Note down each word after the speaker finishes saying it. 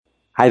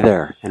Hi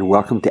there, and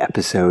welcome to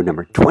episode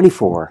number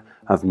 24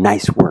 of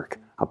Nice Work,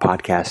 a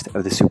podcast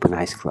of the Super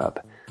Nice Club.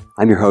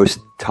 I'm your host,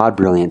 Todd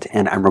Brilliant,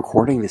 and I'm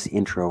recording this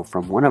intro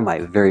from one of my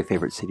very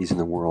favorite cities in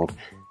the world,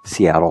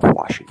 Seattle,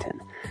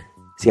 Washington.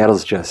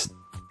 Seattle's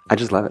I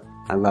just love it.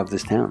 I love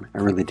this town. I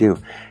really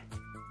do.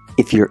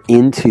 If you're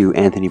into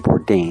Anthony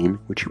Bourdain,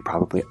 which you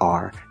probably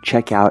are,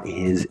 check out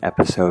his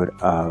episode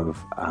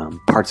of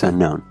Parts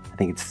Unknown. I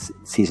think it's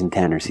season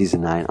 10 or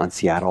season 9 on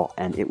Seattle,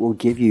 and it will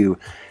give you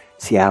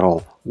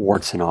Seattle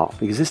warts and all,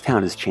 because this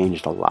town has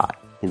changed a lot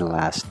in the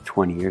last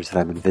 20 years that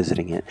I've been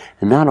visiting it,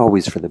 and not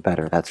always for the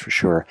better, that's for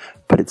sure,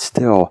 but it's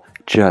still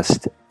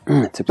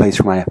it's a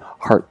place where my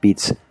heart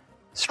beats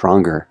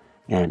stronger,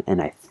 and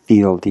I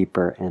feel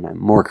deeper, and I'm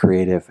more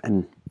creative,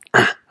 and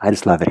I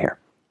just love it here.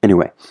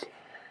 Anyway,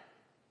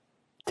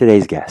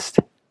 today's guest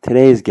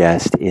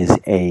is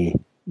a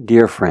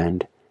dear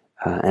friend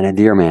and a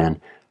dear man,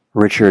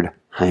 Richard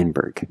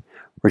Heinberg.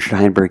 Richard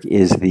Heinberg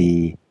is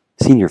the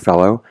senior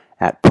fellow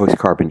at Post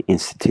Carbon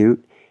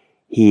Institute.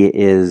 He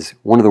is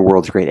one of the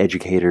world's great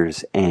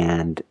educators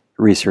and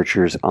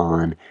researchers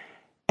on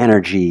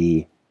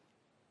energy,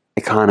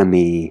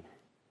 economy,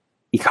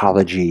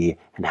 ecology,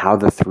 and how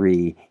the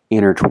three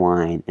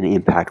intertwine and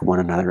impact one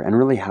another, and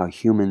really how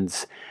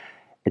humans'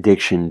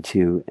 addiction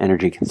to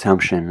energy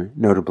consumption,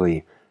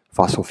 notably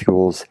fossil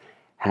fuels,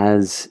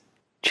 has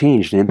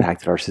changed and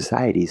impacted our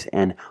societies,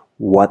 and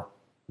what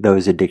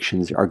those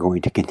addictions are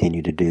going to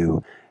continue to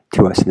do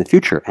to us in the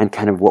future, and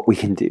kind of what we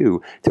can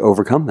do to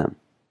overcome them,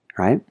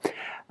 right?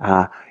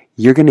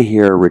 You're going to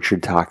hear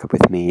Richard talk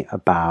with me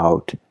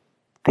about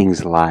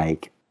things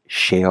like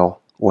shale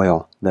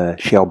oil, the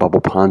shale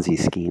bubble Ponzi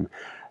scheme,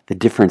 the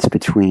difference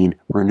between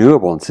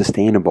renewable and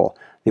sustainable,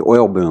 the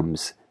oil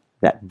booms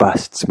that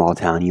bust small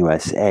town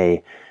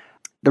USA,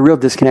 the real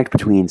disconnect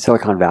between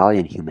Silicon Valley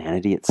and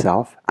humanity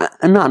itself,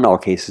 and not in all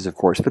cases, of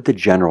course, but the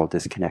general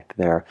disconnect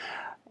there,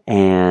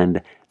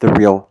 and the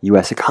real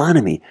U.S.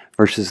 economy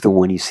versus the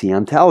one you see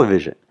on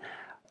television.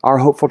 Our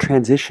hopeful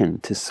transition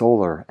to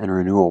solar and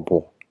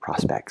renewable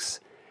prospects.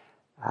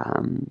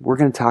 We're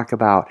going to talk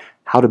about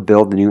how to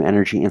build the new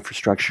energy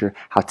infrastructure,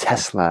 how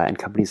Tesla and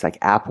companies like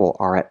Apple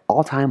are at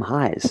all-time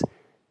highs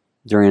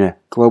during a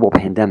global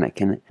pandemic,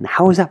 and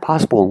how is that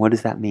possible, and what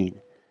does that mean?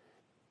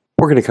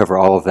 We're going to cover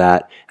all of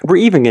that, and we're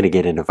even going to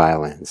get into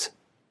violins.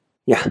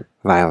 Yeah,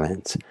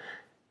 violins.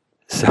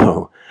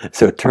 So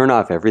turn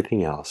off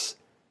everything else,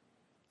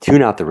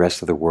 tune out the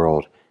rest of the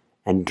world,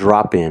 and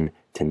drop in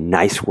to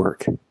Nice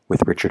Work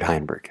with Richard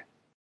Heinberg.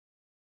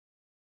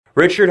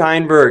 Richard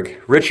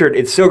Heinberg. Richard,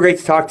 it's so great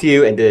to talk to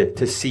you and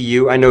to see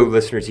you. I know,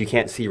 listeners, you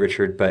can't see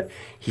Richard, but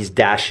he's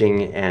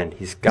dashing and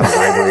he's got a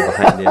library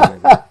behind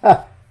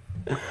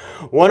him.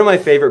 One of my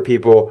favorite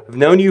people. I've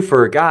known you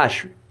for,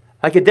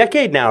 like a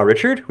decade now,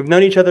 Richard. We've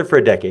known each other for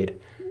a decade.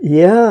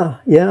 Yeah.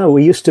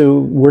 We used to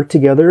work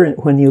together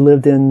when you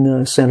lived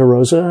in Santa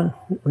Rosa.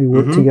 We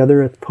worked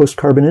together at the Post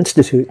Carbon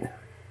Institute.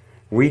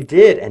 We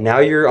did, and now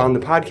you're on the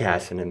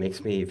podcast, and it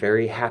makes me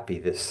very happy,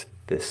 this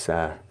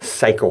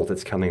cycle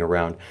that's coming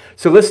around.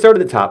 So let's start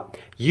at the top.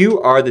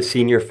 You are the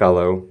senior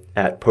fellow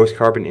at Post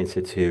Carbon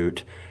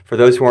Institute. For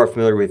those who aren't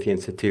familiar with the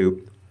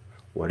Institute,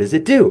 what does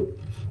it do?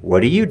 What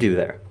do you do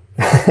there?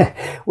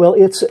 Well,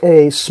 it's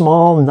a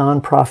small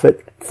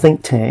nonprofit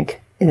think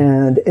tank,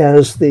 and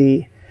as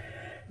the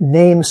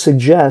name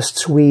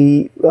suggests,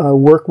 we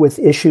work with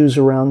issues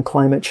around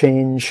climate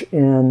change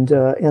and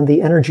the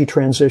energy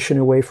transition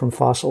away from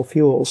fossil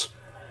fuels.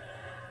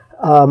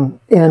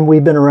 And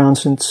we've been around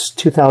since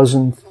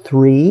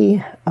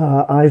 2003.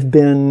 I've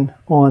been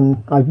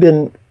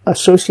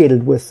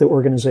associated with the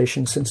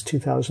organization since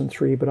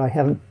 2003, but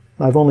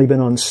I've only been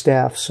on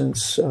staff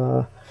since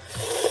I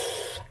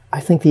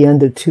think the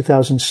end of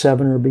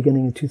 2007 or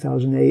beginning of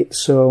 2008,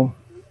 so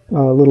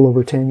a little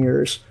over 10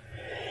 years.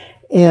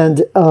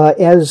 And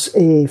as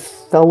a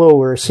fellow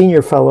or a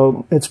senior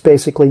fellow, it's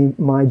basically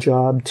my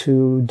job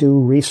to do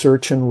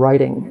research and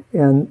writing.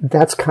 And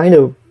that's kind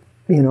of,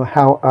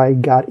 how I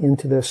got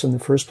into this in the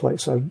first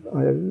place.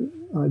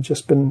 I've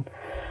just been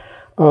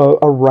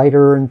a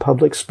writer and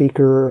public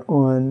speaker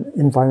on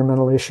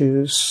environmental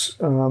issues,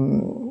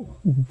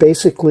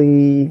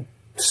 basically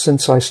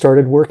since I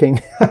started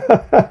working.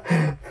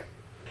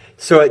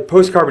 So at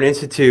Post Carbon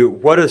Institute,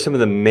 what's some of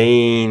the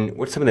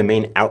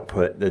main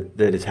output that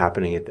is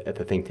happening at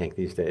the think tank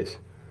these days?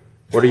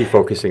 What are you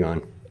focusing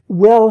on?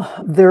 Well,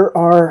 there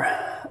are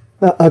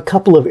a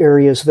couple of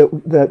areas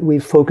that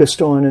we've focused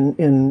on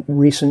in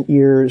recent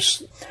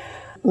years.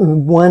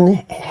 One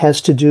has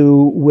to do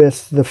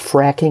with the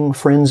fracking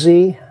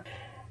frenzy,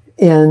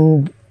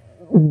 and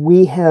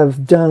we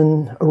have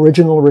done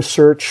original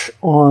research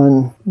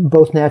on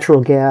both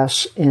natural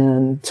gas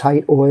and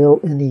tight oil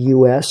in the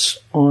U.S.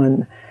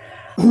 on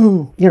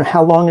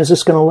how long is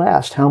this going to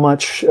last? How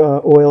much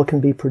oil can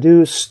be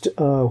produced?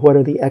 What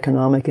are the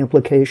economic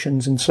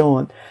implications, and so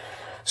on?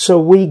 So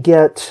we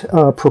get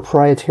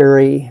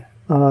proprietary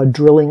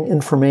drilling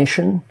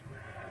information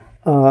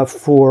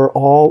for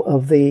all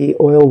of the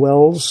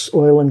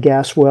oil and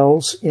gas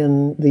wells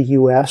in the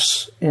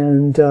U.S.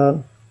 And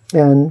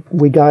And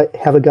we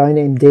have a guy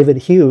named David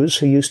Hughes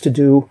who used to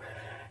do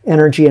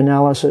energy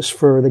analysis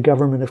for the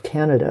government of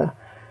Canada.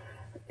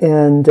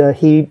 And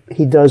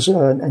he does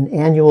an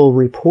annual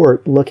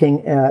report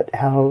looking at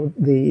how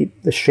the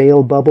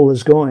shale bubble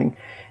is going.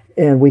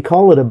 And we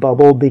call it a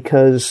bubble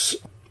because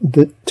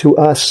to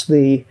us,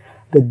 the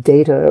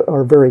data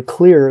are very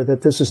clear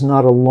that this is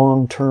not a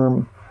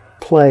long-term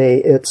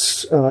play.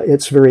 It's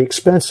very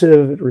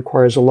expensive. It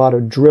requires a lot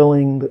of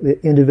drilling. The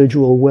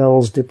individual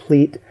wells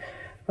deplete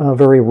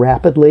very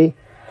rapidly.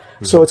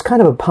 Mm-hmm. So it's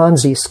kind of a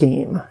Ponzi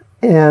scheme.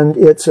 And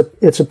it's a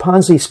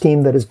Ponzi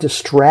scheme that has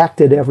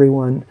distracted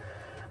everyone,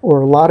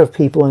 or a lot of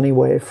people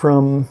anyway,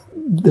 from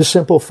the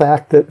simple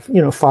fact that,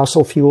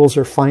 fossil fuels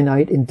are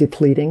finite and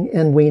depleting,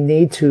 and we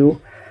need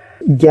to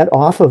get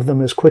off of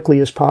them as quickly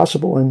as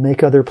possible and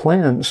make other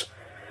plans.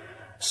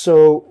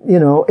 So,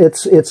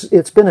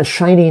 it's been a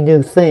shiny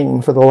new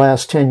thing for the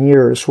last 10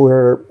 years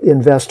where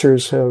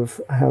investors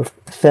have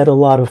fed a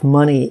lot of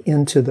money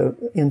into the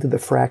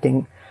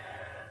fracking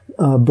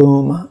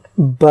boom.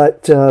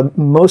 But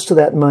most of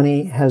that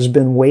money has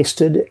been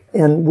wasted,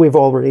 and we've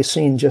already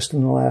seen just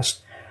in the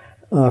last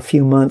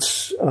few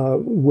months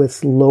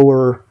with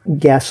lower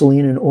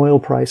gasoline and oil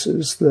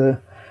prices, the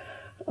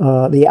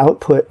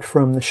output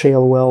from the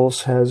shale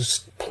wells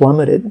has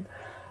plummeted.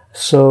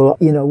 So,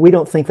 we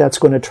don't think that's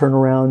going to turn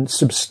around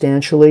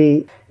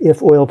substantially.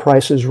 If oil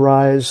prices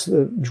rise,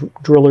 the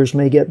drillers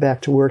may get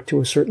back to work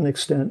to a certain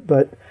extent,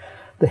 but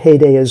the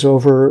heyday is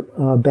over.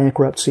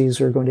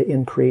 Bankruptcies are going to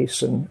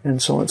increase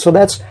and so on. So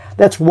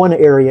that's one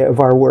area of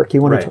our work.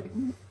 You want to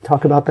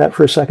talk about that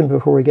for a second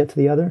before we get to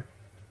the other?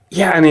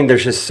 Yeah,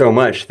 there's just so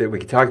much that we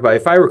could talk about.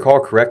 If I recall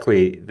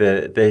correctly,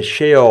 the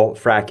shale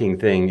fracking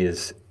thing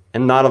is,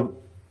 and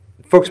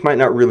folks might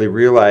not really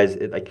realize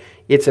it,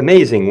 it's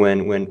amazing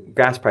when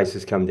gas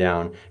prices come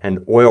down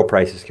and oil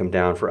prices come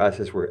down for us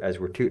as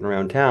we're tooting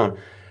around town.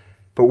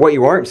 But what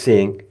you aren't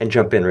seeing, and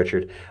jump in,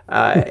 Richard,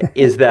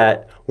 is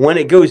that when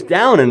it goes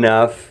down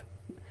enough,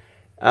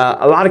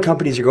 a lot of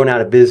companies are going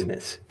out of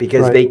business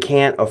because they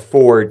can't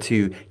afford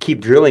to keep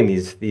drilling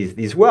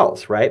these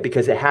wells, right?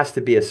 Because it has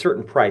to be a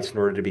certain price in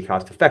order to be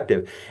cost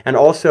effective. And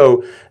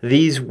also,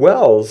 these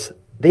wells,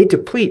 they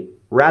deplete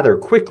rather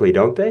quickly,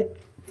 don't they?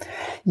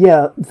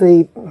 Yeah,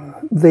 they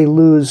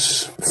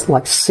lose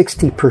like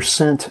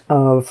 60%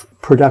 of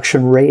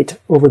production rate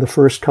over the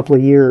first couple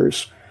of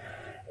years.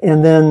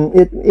 And then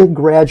it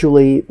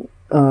gradually,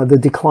 the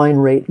decline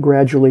rate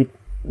gradually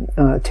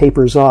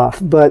tapers off.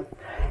 But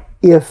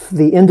if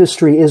the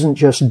industry isn't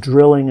just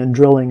drilling and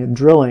drilling and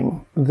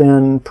drilling,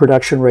 then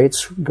production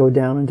rates go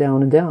down and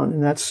down and down.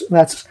 And that's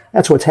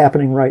what's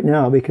happening right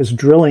now, because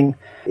drilling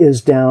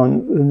is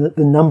down.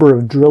 The number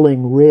of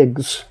drilling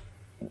rigs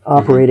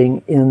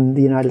operating in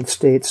the United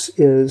States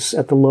is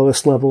at the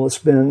lowest level it's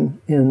been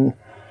in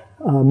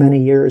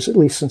many years, at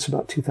least since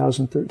about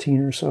 2013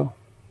 or so.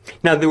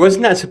 Now,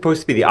 wasn't that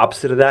supposed to be the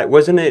opposite of that?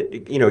 Wasn't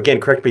it, again,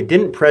 correct me,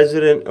 didn't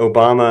President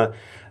Obama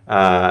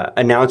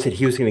announce that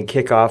he was going to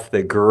kick off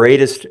the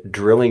greatest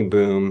drilling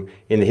boom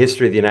in the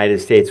history of the United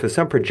States with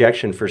some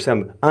projection for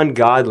some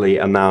ungodly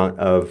amount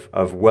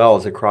of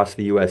wells across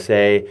the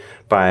USA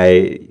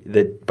by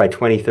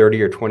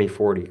 2030 or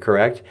 2040,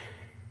 correct?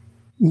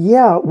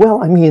 Yeah, well,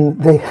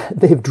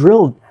 they've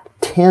drilled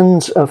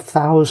tens of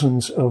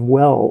thousands of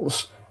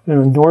wells.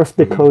 North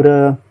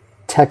Dakota,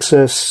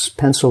 Texas,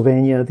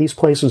 Pennsylvania, these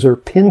places are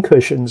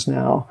pincushions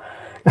now,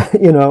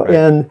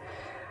 and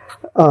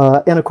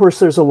of course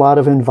there's a lot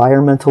of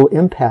environmental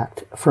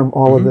impact from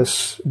all of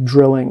this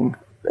drilling.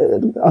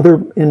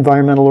 Other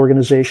environmental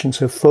organizations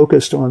have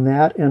focused on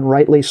that, and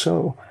rightly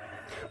so.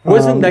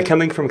 Wasn't that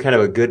coming from kind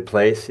of a good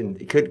place?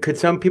 And could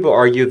some people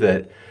argue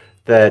that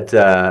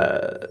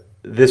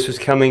this was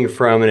coming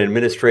from an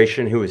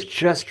administration who was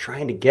just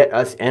trying to get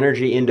us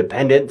energy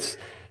independence?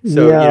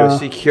 So,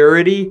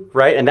 security,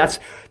 right? And that's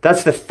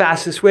the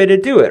fastest way to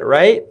do it,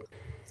 right?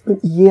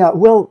 Yeah,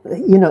 well,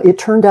 it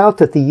turned out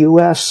that the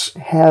U.S.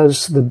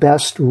 has the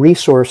best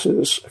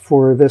resources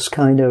for this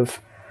kind of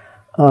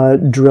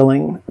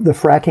drilling. The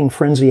fracking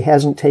frenzy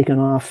hasn't taken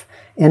off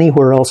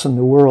anywhere else in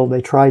the world.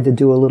 They tried to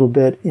do a little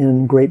bit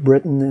in Great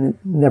Britain, and it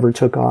never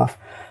took off.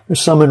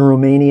 There's some in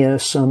Romania,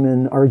 some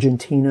in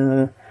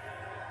Argentina.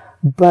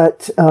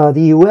 But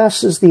the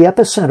U.S. is the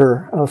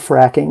epicenter of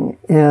fracking,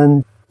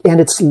 and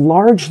it's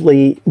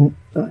largely,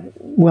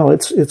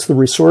 it's the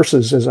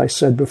resources, as I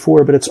said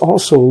before, but it's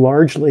also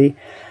largely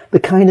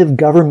the kind of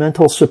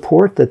governmental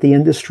support that the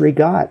industry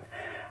got.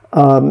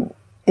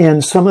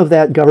 And some of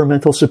that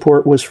governmental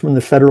support was from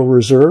the Federal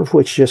Reserve,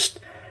 which just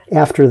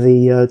after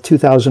the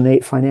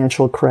 2008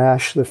 financial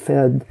crash, the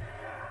Fed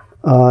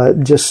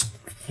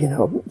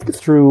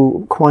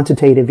through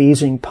quantitative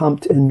easing,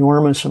 pumped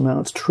enormous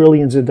amounts,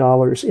 trillions of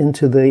dollars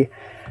into the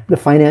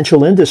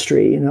financial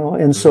industry,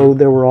 and so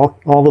there were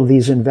all of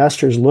these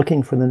investors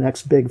looking for the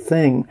next big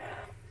thing,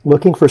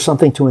 looking for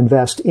something to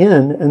invest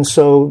in, and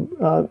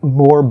so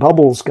more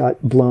bubbles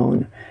got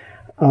blown,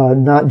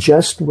 not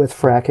just with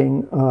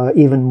fracking,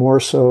 even more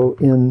so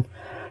in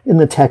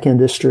the tech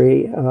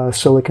industry,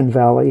 Silicon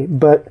Valley,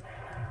 but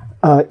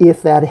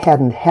If that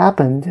hadn't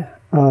happened,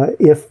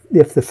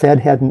 if the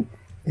Fed hadn't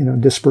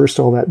dispersed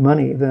all that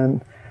money,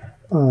 then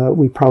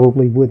we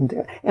probably wouldn't.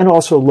 And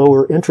also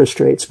lower interest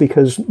rates,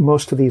 because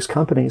most of these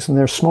companies, and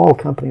they're small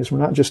companies, we're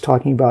not just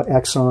talking about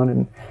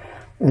Exxon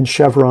and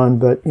Chevron,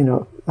 but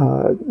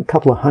a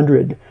couple of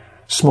hundred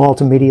small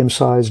to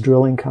medium-sized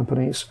drilling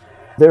companies.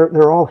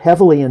 They're all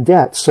heavily in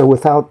debt. So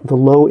without the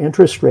low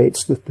interest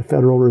rates that the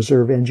Federal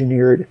Reserve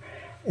engineered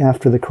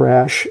after the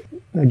crash,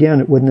 again,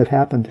 it wouldn't have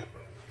happened.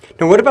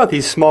 Now, what about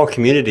these small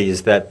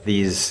communities that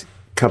these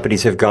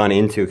companies have gone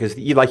into? Because,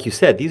 like you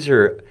said, these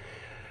are,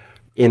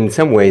 in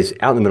some ways,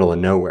 out in the middle of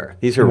nowhere.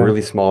 These are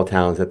really small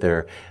towns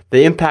the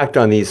impact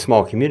on these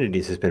small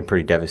communities has been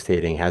pretty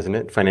devastating, hasn't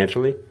it,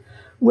 financially?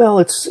 Well,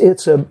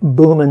 it's a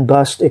boom and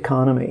bust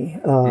economy.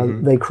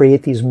 They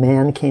create these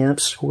man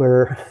camps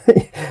where,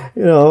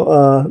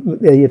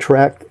 they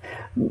attract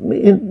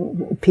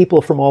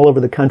people from all over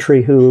the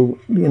country who,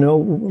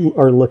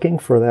 are looking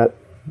for that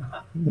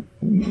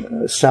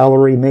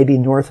salary, maybe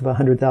north of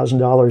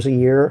 $100,000 a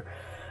year,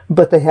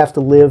 but they have to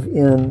live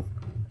in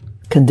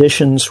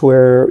conditions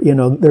where,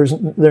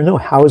 there are no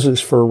houses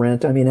for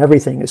rent. I mean,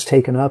 everything is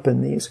taken up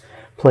in these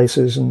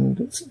places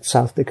in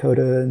South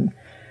Dakota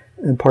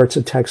and parts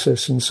of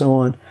Texas and so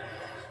on.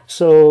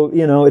 So,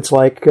 it's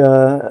like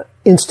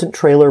instant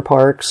trailer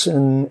parks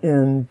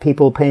and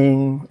people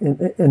paying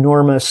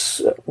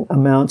enormous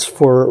amounts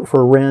for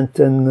rent,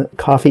 and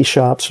coffee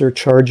shops are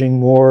charging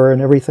more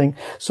and everything.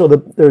 So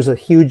there's a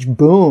huge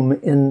boom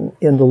in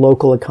the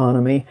local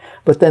economy,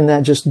 but then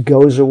that just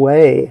goes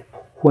away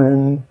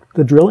when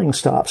the drilling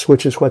stops,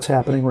 which is what's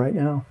happening right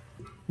now.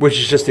 Which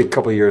is just a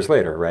couple of years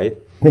later, right?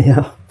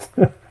 Yeah.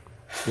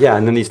 Yeah,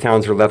 and then these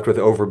towns are left with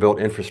overbuilt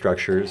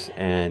infrastructures,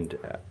 and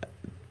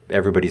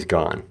everybody's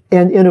gone.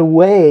 And in a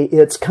way,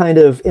 it's kind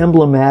of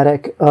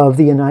emblematic of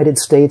the United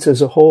States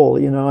as a whole.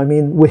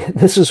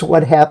 This is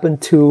what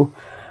happened to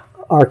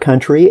our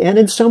country, and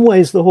in some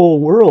ways the whole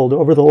world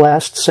over the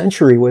last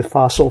century with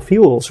fossil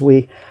fuels.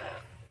 We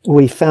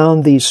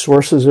found these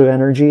sources of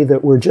energy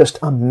that were just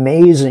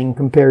amazing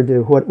compared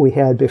to what we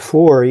had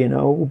before.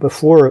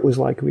 Before it was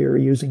like we were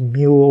using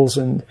mules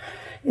and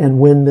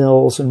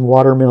windmills and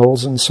water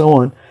mills and so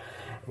on.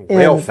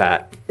 Whale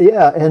fat.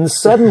 Yeah, and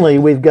suddenly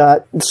we've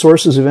got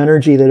sources of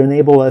energy that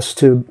enable us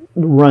to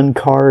run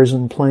cars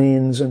and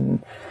planes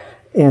and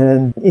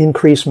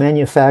increase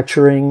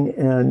manufacturing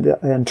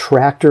and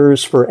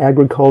tractors for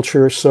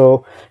agriculture.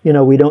 So,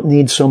 we don't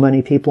need so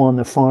many people on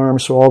the farm.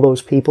 So all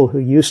those people who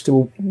used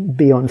to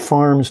be on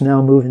farms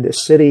now move into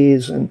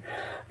cities, and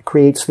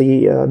creates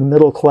the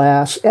middle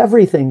class.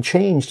 Everything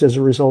changed as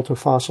a result of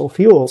fossil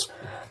fuels.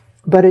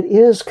 But it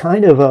is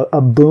kind of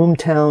a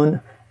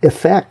boomtown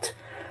effect,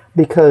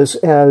 because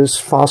as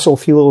fossil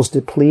fuels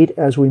deplete,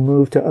 as we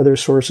move to other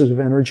sources of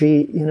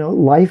energy,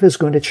 life is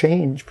going to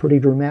change pretty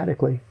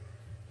dramatically.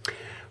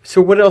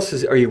 So what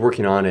else are you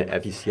working on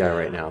at PCI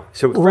right now?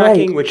 So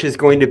fracking, Right. which is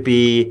going to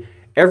be,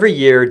 every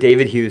year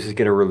David Hughes is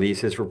going to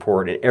release his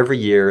report, and every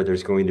year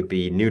there's going to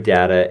be new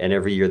data, and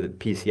every year the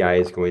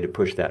PCI is going to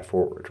push that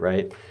forward,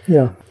 right?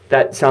 Yeah.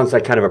 That sounds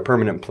like kind of a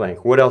permanent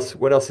plank. What else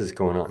is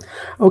going on?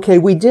 Okay,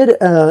 we did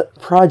a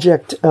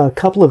project a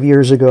couple of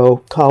years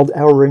ago called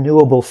Our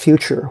Renewable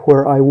Future,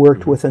 where I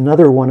worked with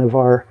another one of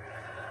our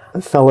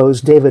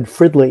fellows, David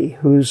Fridley,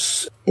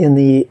 who's in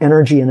the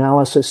energy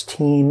analysis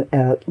team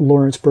at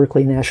Lawrence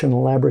Berkeley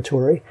National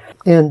Laboratory.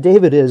 And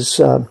David is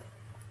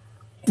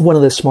one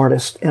of the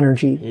smartest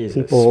energy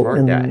people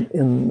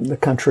in the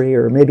country,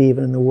 or maybe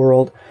even in the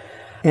world,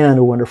 and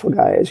a wonderful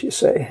guy, as you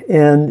say.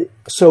 And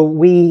so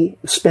we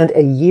spent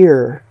a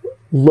year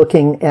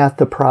looking at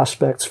the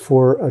prospects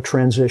for a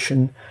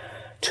transition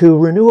to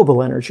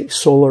renewable energy,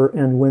 solar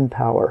and wind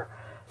power,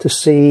 to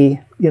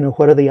see,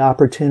 what are the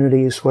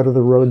opportunities, what are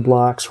the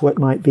roadblocks, what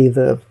might be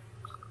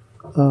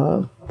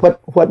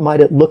what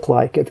might it look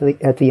like at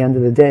the end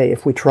of the day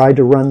if we tried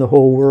to run the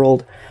whole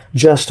world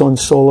just on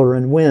solar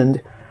and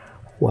wind.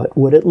 What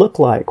would it look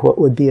like? What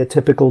would be a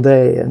typical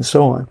day, and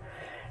so on.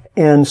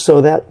 And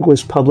so that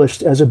was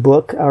published as a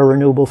book, Our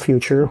Renewable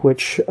Future,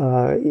 which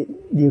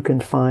you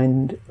can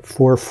find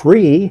for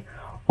free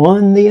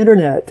on the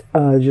internet.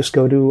 Just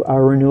go to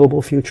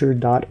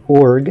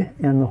ourrenewablefuture.org,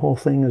 and the whole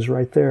thing is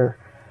right there.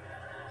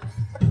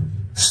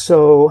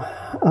 So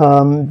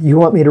you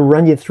want me to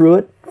run you through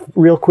it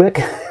real quick?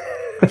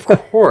 Of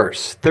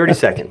course. 30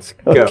 seconds.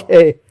 Go.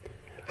 Okay.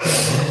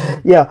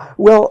 Yeah.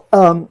 Well,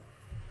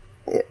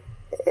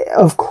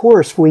 of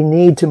course, we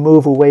need to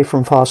move away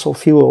from fossil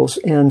fuels,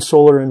 and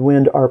solar and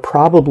wind are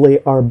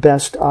probably our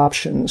best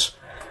options,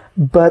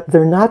 but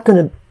they're not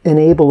going to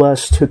enable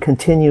us to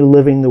continue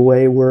living the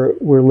way we're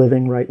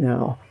living right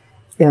now.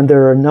 And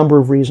there are a number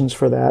of reasons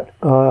for that.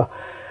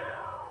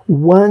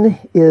 One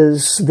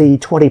is the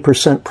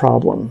 20%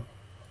 problem.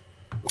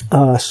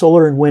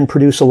 Solar and wind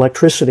produce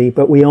electricity,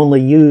 but we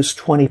only use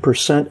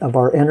 20% of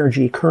our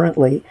energy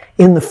currently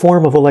in the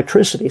form of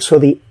electricity. So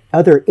the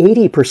other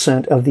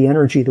 80% of the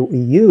energy that we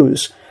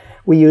use,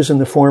 we use in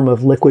the form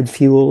of liquid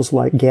fuels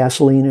like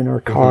gasoline in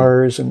our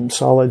cars and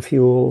solid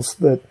fuels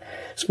that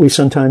we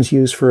sometimes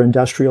use for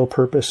industrial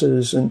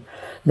purposes, and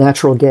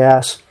natural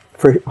gas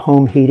for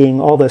home heating,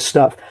 all this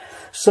stuff.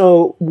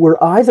 So we're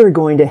either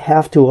going to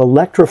have to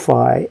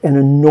electrify an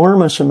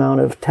enormous amount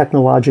of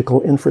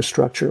technological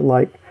infrastructure,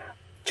 like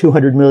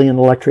 200 million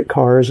electric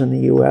cars in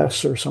the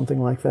US or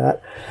something like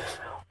that,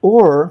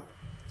 or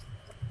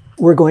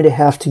we're going to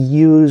have to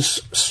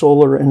use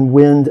solar and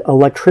wind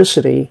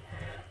electricity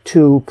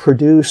to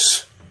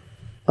produce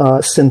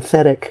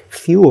synthetic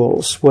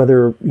fuels,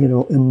 whether,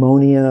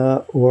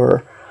 ammonia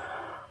or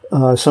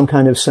some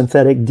kind of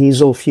synthetic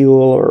diesel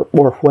fuel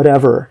or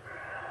whatever,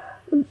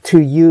 to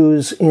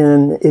use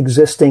in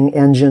existing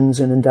engines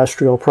and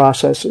industrial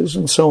processes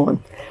and so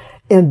on.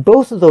 And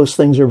both of those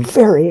things are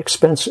very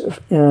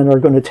expensive and are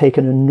going to take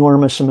an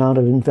enormous amount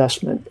of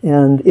investment.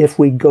 And if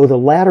we go the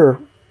latter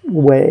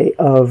way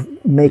of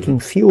making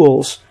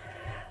fuels,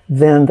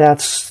 then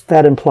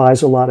that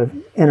implies a lot of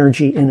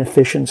energy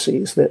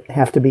inefficiencies that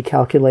have to be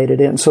calculated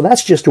in. So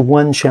that's just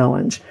one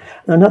challenge.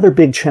 Another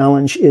big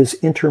challenge is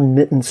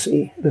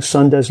intermittency. The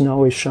sun doesn't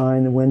always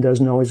shine, the wind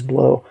doesn't always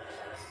blow.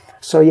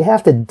 So you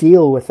have to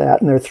deal with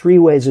that, and there are three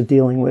ways of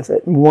dealing with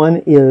it.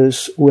 One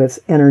is with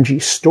energy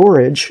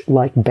storage,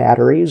 like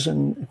batteries,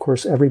 and of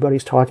course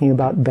everybody's talking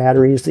about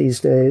batteries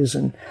these days,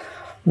 and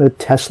the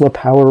Tesla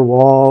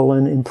Powerwall,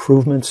 and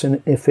improvements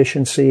in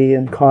efficiency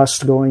and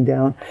costs going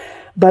down.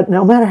 But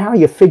no matter how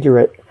you figure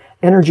it,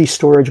 energy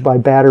storage by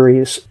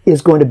batteries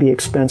is going to be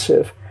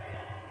expensive.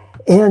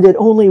 And it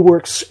only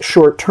works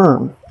short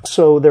term.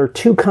 So there are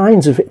two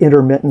kinds of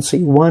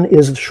intermittency. One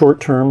is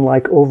short term,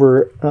 like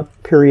over a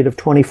period of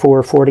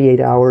 24, 48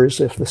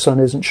 hours if the sun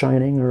isn't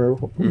shining, or,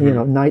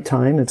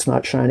 nighttime, it's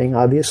not shining,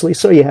 obviously.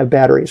 So you have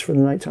batteries for the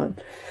nighttime.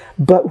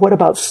 But what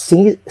about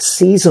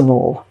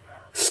seasonal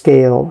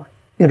scale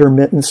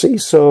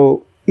intermittency?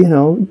 So,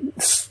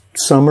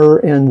 summer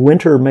and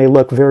winter may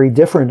look very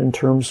different in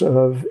terms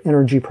of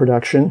energy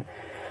production.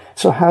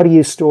 So how do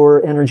you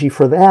store energy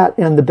for that?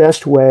 And the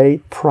best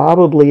way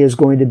probably is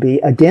going to be,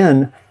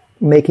 again,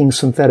 making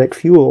synthetic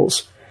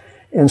fuels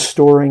and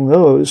storing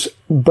those.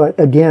 But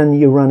again,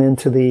 you run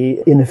into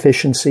the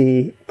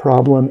inefficiency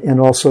problem and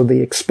also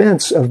the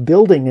expense of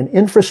building an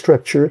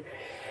infrastructure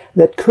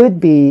that could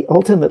be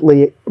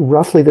ultimately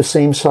roughly the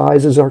same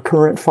size as our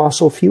current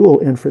fossil fuel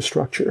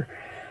infrastructure.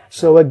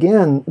 So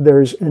again,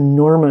 there's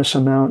enormous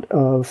amount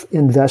of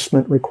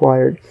investment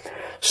required.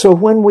 So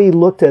when we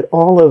looked at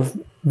all of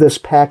this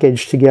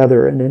package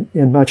together, and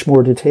in much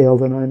more detail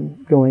than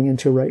I'm going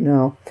into right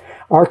now,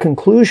 our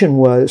conclusion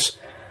was,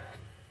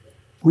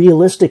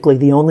 realistically,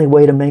 the only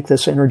way to make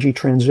this energy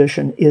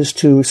transition is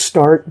to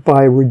start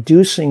by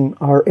reducing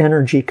our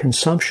energy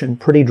consumption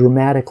pretty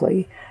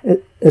dramatically,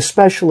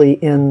 especially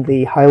in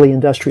the highly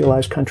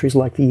industrialized countries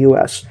like the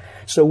US.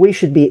 So we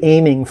should be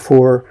aiming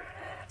for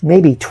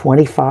maybe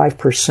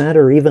 25%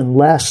 or even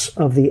less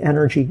of the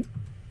energy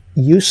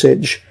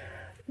usage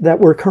that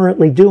we're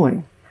currently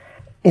doing.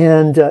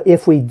 And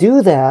if we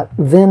do that,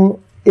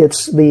 then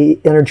the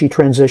energy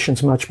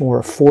transition's much more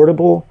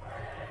affordable,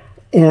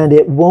 and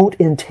it won't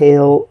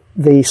entail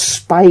the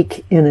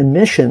spike in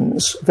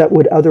emissions that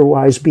would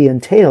otherwise be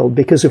entailed,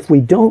 because if we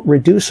don't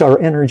reduce our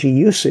energy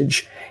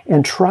usage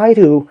and try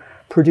to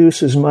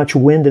produce as much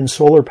wind and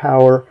solar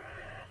power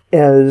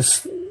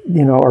as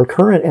our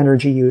current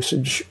energy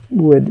usage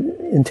would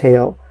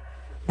entail,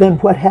 then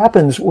what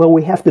happens? Well,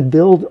 we have to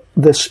build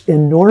this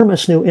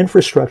enormous new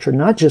infrastructure,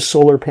 not just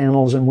solar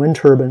panels and wind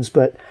turbines,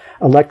 but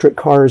electric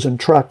cars and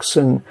trucks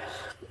and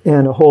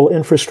a whole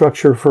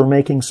infrastructure for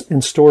making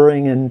and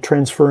storing and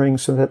transferring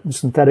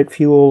synthetic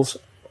fuels,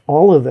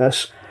 all of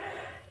this.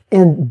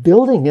 And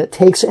building it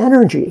takes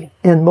energy.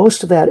 And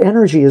most of that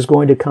energy is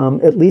going to come,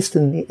 at least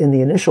in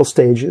the initial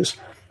stages,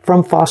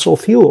 from fossil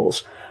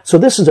fuels. So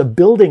this is a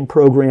building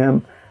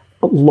program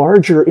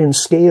larger in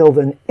scale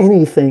than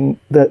anything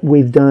that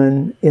we've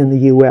done in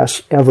the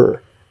U.S.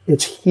 ever.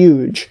 It's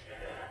huge.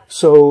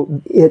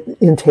 So it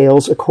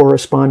entails a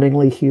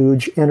correspondingly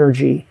huge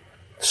energy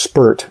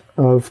spurt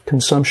of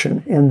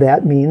consumption, and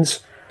that means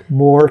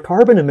more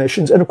carbon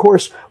emissions. And of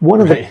course, one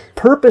of the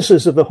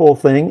purposes of the whole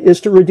thing is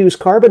to reduce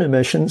carbon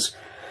emissions.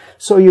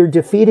 So you're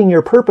defeating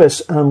your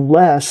purpose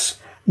unless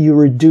you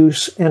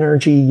reduce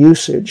energy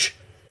usage.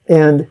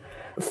 And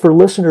for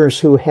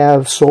listeners who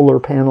have solar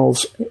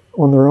panels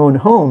on their own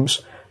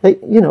homes,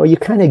 you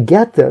kind of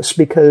get this,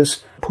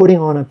 because putting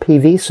on a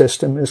PV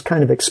system is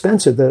kind of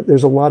expensive.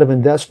 There's a lot of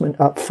investment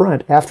up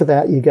front. After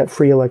that, you get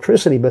free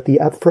electricity, but the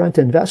upfront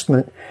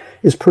investment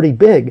is pretty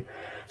big.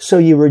 So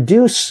you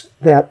reduce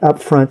that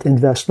upfront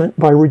investment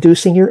by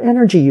reducing your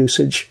energy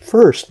usage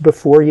first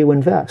before you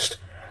invest.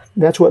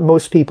 That's what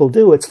most people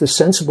do. It's the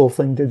sensible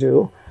thing to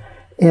do.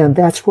 And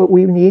that's what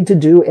we need to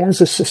do as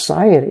a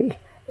society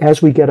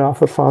as we get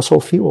off of fossil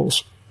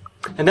fuels.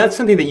 And that's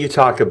something that you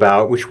talk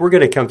about, which we're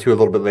going to come to a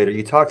little bit later.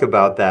 You talk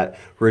about that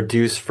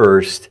reduce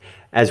first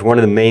as one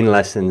of the main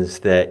lessons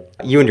that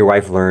you and your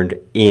wife learned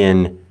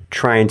in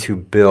trying to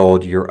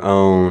build your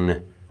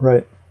own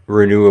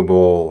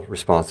renewable,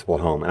 responsible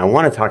home. And I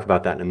want to talk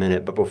about that in a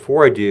minute. But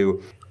before I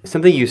do,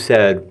 something you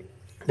said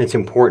that's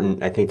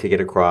important, I think, to get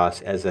across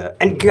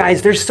and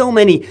guys, there's so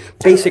many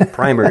basic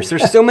primers.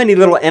 There's so many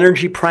little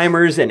energy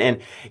primers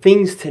and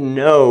things to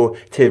know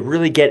to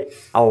really get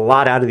a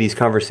lot out of these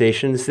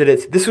conversations.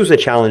 This was a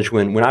challenge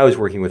when I was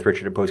working with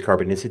Richard at Post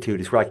Carbon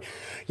Institute. Is we're like,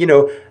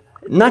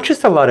 not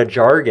just a lot of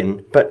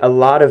jargon, but a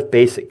lot of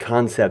basic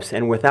concepts.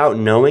 And without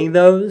knowing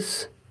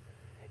those,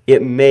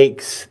 it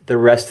makes the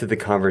rest of the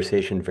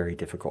conversation very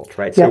difficult,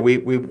 right? Yeah. So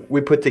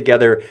we put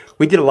together,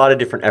 we did a lot of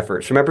different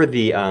efforts. Remember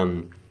the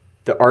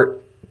art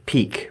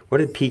PEAK. What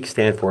did PEAK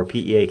stand for?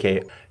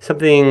 PEAK.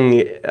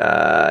 Something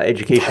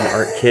education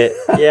art kit.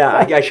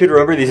 Yeah, I should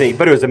remember these things,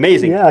 but it was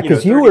amazing. Yeah,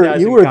 because you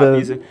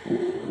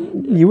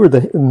were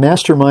the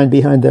mastermind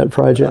behind that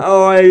project.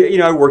 Oh,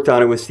 I worked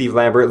on it with Steve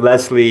Lambert.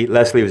 Leslie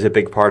was a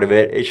big part of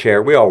it.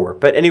 Cher, we all were.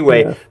 But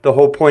anyway, The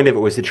whole point of it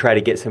was to try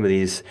to get some of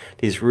these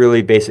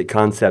really basic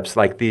concepts,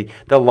 like the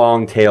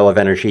long tail of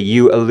energy.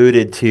 You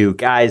alluded to,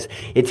 guys,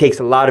 it takes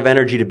a lot of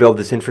energy to build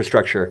this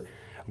infrastructure.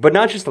 But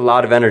not just a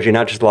lot of energy,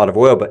 not just a lot of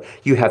oil, but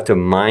you have to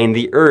mine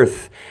the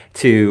earth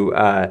to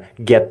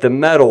get the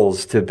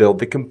metals, to build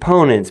the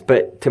components.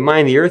 But to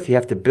mine the earth, you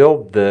have to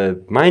build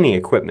the mining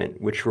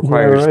equipment, which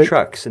requires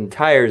trucks and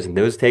tires, and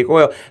those take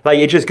oil. Like,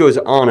 it just goes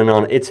on and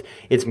on. It's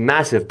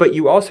massive. But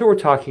you also were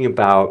talking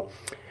about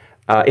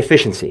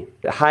efficiency,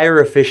 higher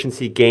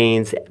efficiency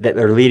gains that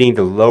are leading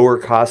to lower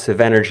costs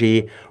of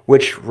energy,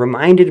 which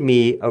reminded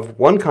me of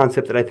one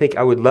concept that I think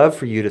I would love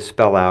for you to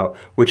spell out,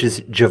 which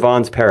is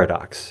Jevons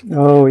paradox.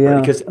 Oh, yeah.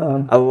 Because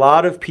a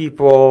lot of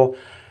people,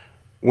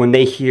 when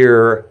they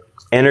hear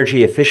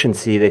energy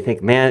efficiency, they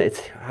think, man,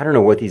 I don't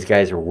know what these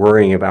guys are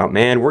worrying about,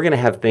 man. We're going to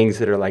have things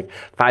that are like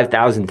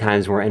 5,000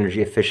 times more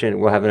energy efficient.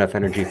 We'll have enough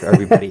energy for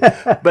everybody.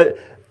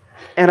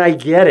 And I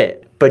get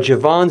it, but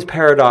Jevons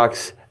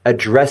paradox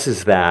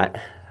addresses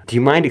that. Do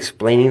you mind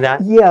explaining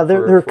that? Yeah,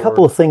 there are a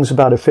couple of things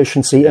about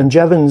efficiency, and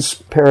Jevons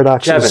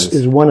paradox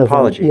is one of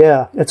them.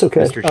 Yeah, it's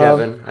okay. Mr.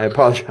 Jevon, I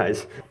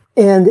apologize.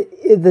 And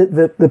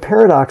the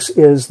paradox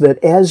is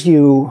that as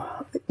you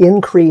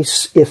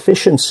increase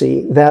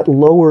efficiency, that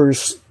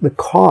lowers the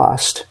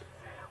cost,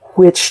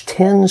 which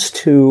tends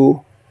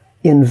to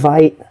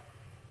invite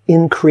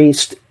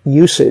increased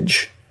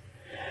usage.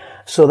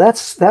 So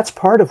that's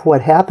part of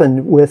what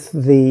happened with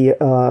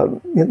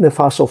the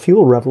fossil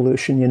fuel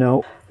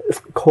revolution.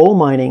 Coal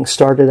mining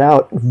started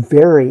out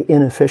very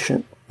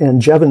inefficient,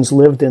 and Jevons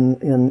lived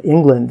in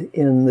England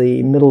in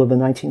the middle of the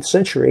 19th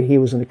century. He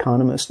was an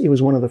economist. He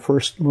was one of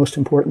the most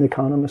important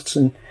economists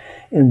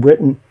in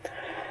Britain.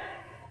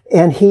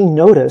 And he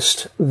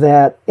noticed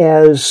that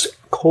as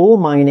coal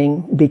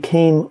mining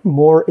became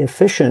more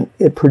efficient,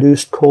 it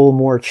produced coal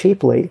more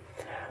cheaply.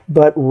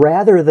 But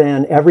rather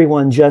than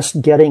everyone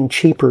just getting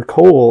cheaper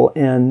coal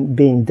and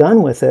being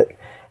done with it,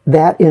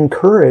 that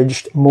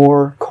encouraged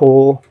more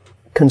coal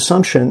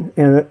consumption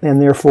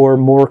and therefore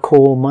more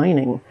coal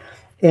mining.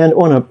 And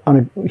on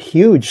a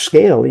huge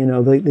scale,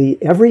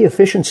 every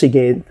efficiency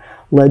gain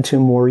led to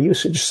more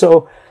usage.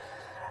 So,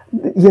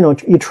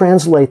 you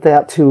translate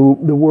that to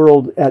the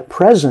world at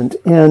present,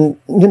 and,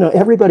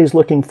 everybody's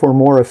looking for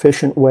more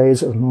efficient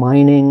ways of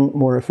mining,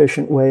 more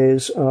efficient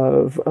ways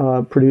of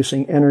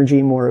producing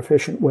energy, more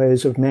efficient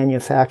ways of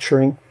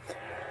manufacturing.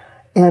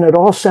 And it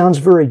all sounds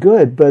very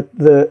good, but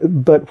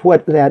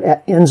what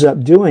that ends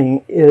up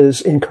doing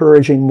is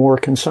encouraging more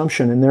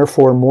consumption, and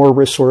therefore more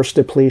resource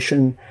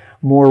depletion,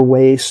 more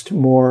waste,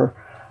 more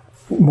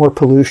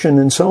pollution,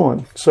 and so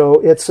on. So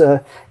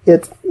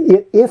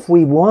if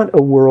we want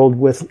a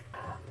world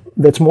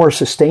that's more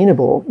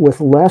sustainable,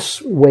 with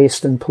less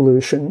waste and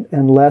pollution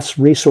and less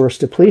resource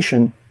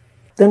depletion,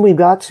 then we've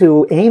got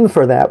to aim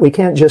for that. We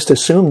can't just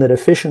assume that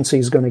efficiency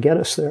is going to get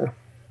us there.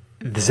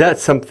 Is that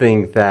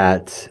something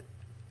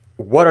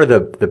what are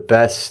the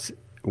best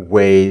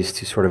ways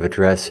to sort of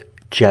address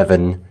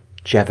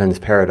Jevons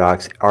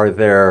paradox? Are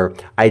there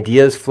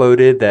ideas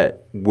floated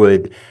that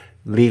would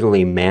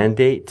legally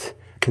mandate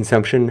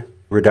consumption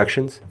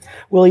reductions?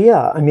 Well,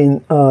 yeah. I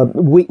mean,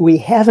 we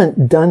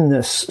haven't done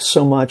this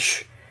so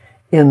much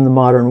in the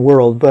modern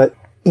world, but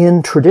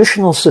in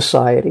traditional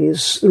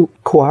societies,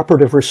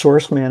 cooperative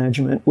resource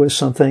management was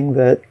something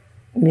that,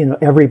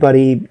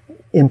 everybody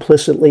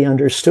implicitly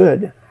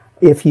understood.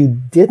 If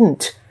you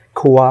didn't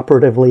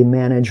cooperatively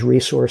manage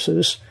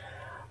resources,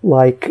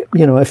 like,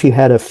 if you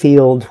had a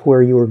field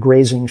where you were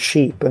grazing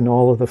sheep and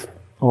all of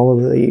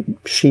the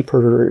sheep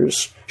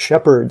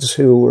shepherds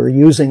who were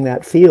using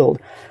that field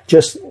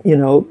just,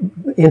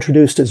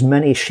 introduced as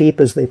many sheep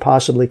as they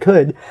possibly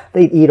could,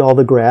 they'd eat all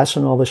the grass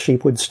and all the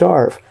sheep would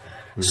starve.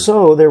 Mm-hmm.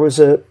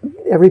 So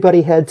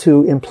everybody had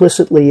to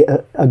implicitly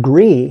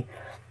agree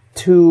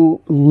to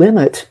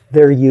limit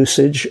their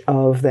usage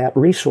of that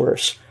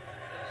resource.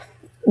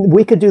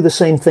 We could do the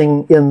same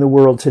thing in the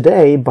world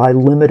today by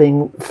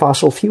limiting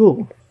fossil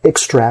fuel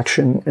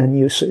extraction and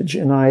usage.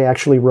 And I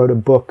actually wrote a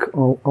book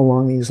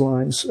along these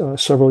lines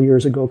several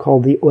years ago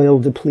called The Oil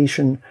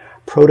Depletion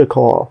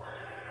Protocol,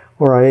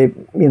 where I,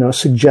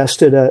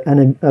 suggested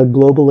a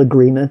global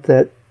agreement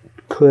that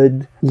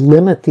could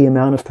limit the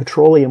amount of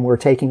petroleum we're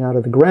taking out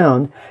of the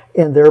ground,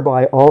 and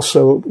thereby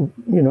also,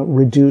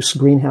 reduce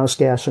greenhouse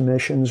gas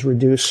emissions,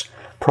 reduce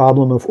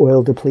problem of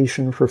oil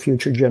depletion for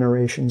future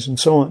generations, and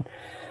so on.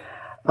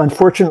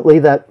 Unfortunately,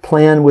 that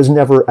plan was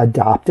never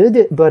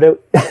adopted, but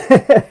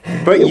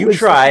you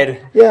tried.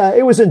 Yeah,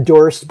 it was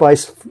endorsed by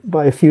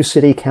a few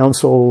city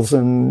councils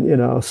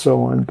and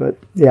so on. But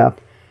yeah.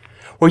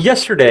 Well,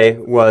 yesterday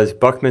was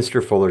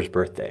Buckminster Fuller's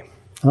birthday.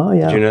 Oh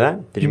yeah. Did you know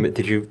that? Did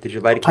you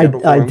light a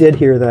candle for him? I did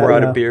hear that. Pour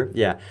out a beer.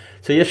 Yeah.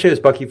 So yesterday was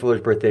Bucky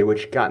Fuller's birthday,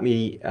 which got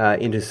me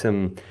into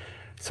some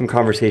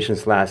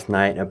conversations last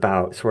night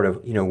about sort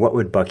of what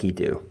would Bucky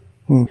do.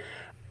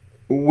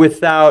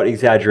 Without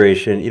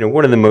exaggeration,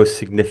 one of the most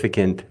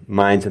significant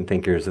minds and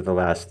thinkers of the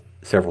last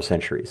several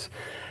centuries.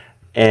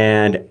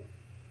 And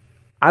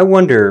I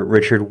wonder,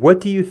 Richard, what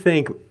do you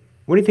think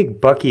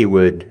Bucky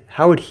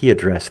how would he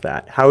address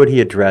that? How would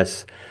he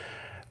address,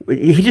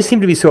 he just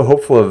seemed to be so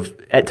hopeful of,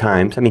 at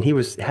times, I mean, he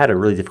had a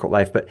really difficult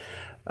life, but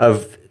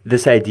of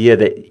this idea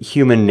that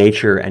human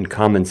nature and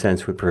common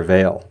sense would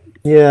prevail.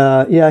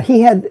 Yeah.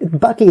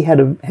 Bucky had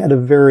a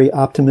very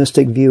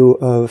optimistic view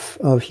of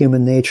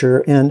human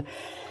nature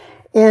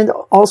and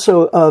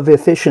also of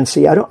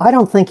efficiency. I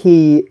don't think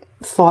he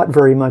thought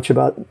very much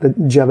about the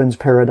Jevons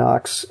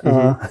paradox,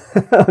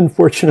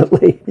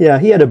 unfortunately. Yeah,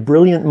 he had a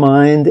brilliant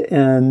mind,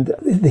 and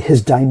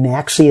his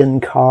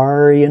Dymaxion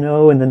car, in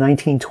the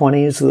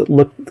 1920s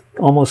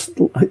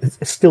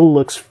that still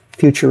looks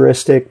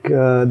futuristic,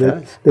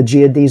 the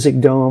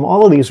geodesic dome,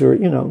 all of these were,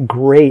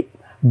 great,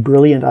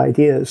 brilliant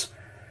ideas.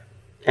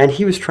 And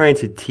he was trying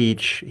to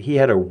teach, he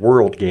had a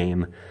world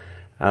game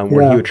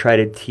where he would try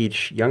to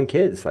teach young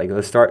kids, like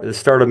let's start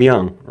them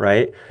young,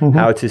 right? Mm-hmm.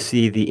 How to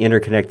see the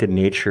interconnected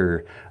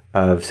nature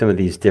of some of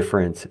these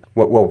different,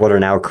 what are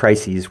now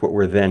crises, what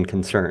were then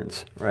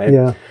concerns, right?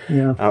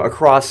 Yeah.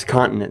 Across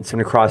continents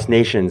and across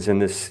nations,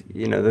 and this,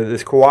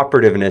 this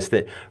cooperativeness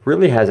that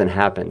really hasn't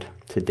happened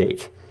to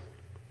date.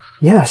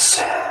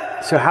 Yes.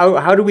 So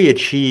how do we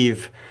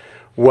achieve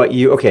I'm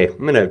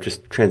going to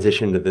just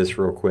transition to this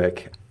real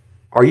quick.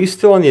 Are you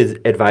still on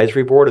the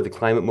advisory board of the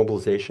Climate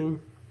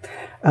Mobilization?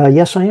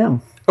 Yes, I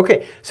am.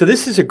 Okay, so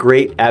this is a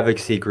great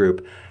advocacy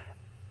group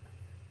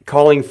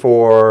calling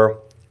for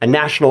a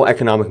national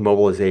economic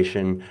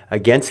mobilization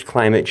against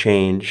climate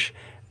change,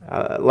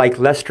 like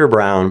Lester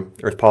Brown,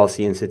 Earth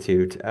Policy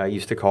Institute,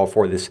 used to call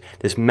for this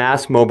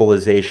mass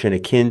mobilization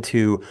akin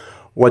to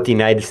what the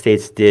United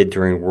States did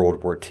during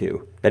World War II.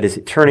 That is,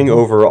 turning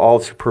over all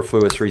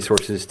superfluous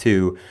resources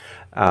to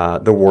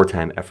the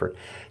wartime effort,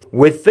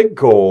 with the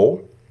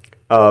goal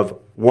of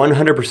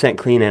 100%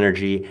 clean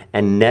energy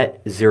and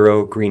net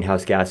zero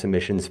greenhouse gas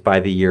emissions by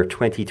the year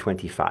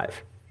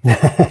 2025.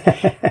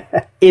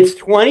 It's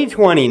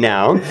 2020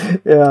 now.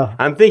 Yeah.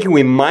 I'm thinking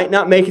we might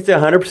not make it to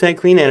 100%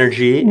 clean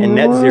energy and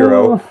net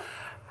zero.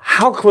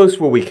 How close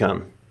will we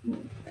come?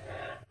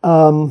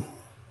 Well,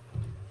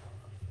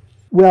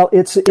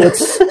 it's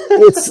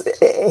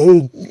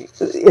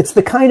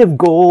the kind of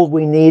goal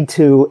we need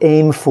to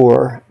aim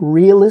for.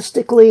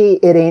 Realistically,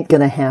 it ain't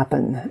going to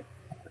happen.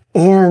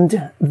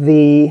 And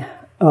the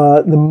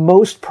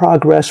most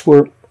progress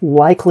we're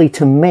likely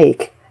to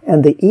make,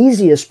 and the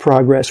easiest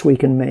progress we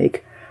can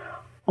make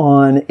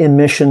on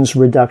emissions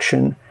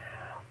reduction,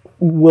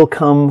 will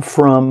come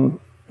from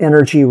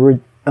energy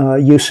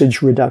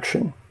usage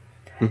reduction.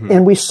 Mm-hmm.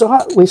 And we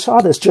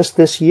saw this just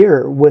this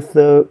year with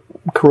the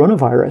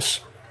coronavirus.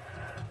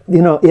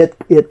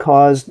 It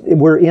caused,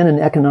 we're in an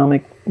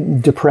economic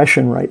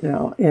depression right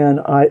now, and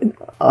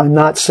I'm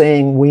not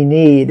saying we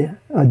need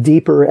a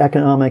deeper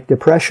economic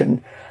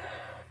depression,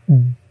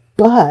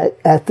 but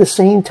at the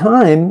same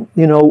time,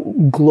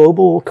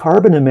 global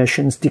carbon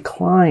emissions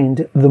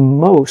declined the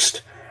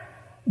most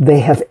they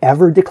have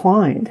ever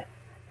declined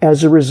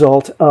as a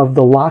result of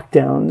the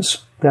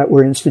lockdowns that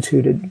were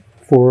instituted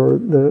for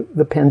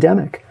the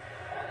pandemic.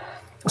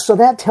 So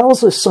that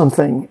tells us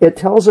something. It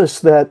tells us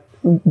that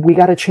we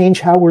got to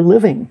change how we're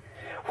living.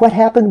 What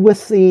happened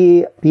with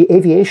the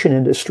aviation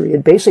industry?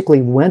 It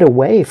basically went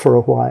away for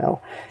a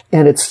while,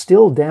 and it's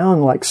still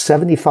down like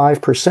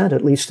 75%,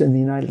 at least in the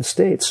United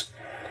States.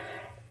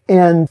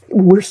 And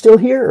we're still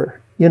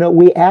here.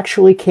 We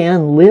actually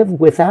can live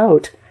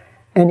without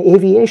an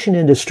aviation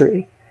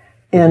industry.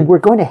 And we're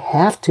going to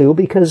have to,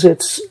 because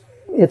it's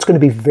going to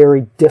be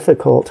very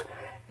difficult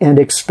and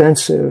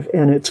expensive,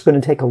 and it's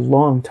going to take a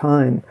long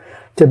time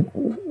to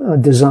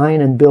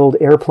design and build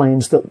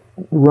airplanes that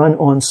run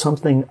on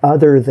something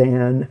other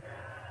than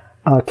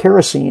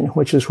kerosene,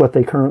 which is what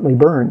they currently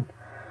burn.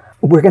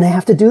 We're going to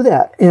have to do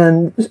that.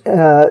 And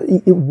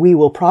we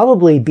will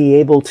probably be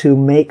able to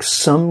make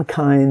some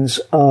kinds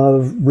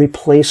of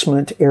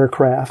replacement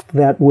aircraft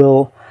that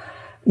will,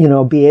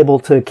 be able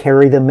to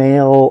carry the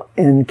mail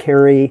and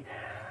carry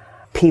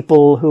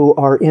people who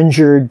are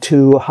injured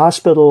to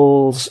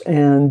hospitals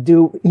and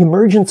do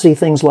emergency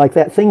things like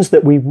that, things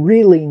that we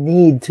really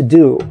need to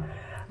do.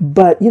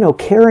 But,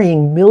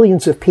 carrying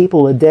millions of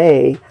people a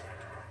day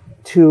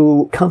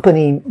to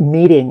company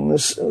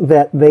meetings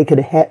that they could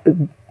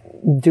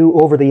do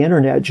over the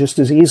internet just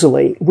as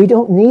easily. We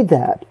don't need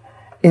that.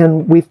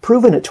 And we've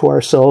proven it to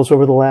ourselves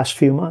over the last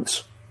few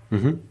months.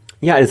 Mm-hmm.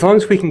 Yeah, as long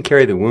as we can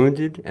carry the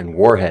wounded and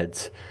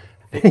warheads.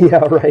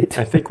 Yeah, right.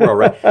 I think we're all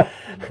right.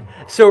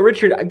 So,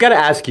 Richard, I've got to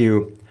ask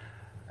you,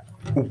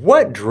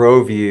 what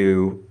drove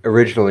you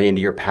originally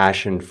into your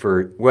passion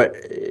for what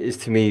is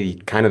to me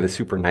kind of the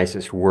super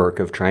nicest work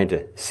of trying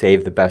to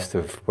save the best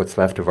of what's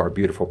left of our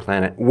beautiful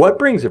planet? What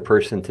brings a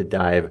person to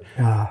dive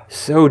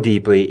so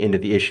deeply into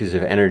the issues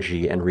of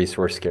energy and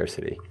resource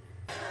scarcity?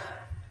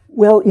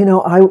 Well,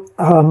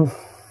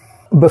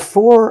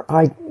 before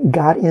I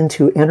got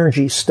into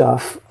energy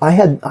stuff, I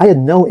had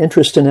no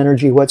interest in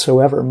energy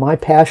whatsoever. My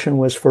passion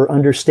was for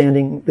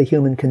understanding the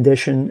human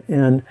condition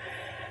and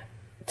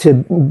to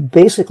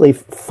basically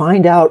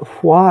find out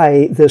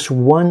why this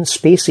one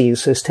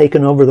species has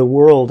taken over the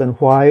world and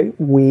why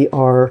we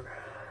are,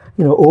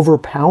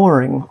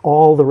 overpowering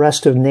all the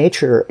rest of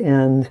nature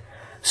and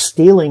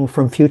stealing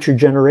from future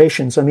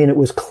generations. I mean, it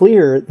was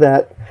clear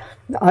that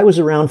I was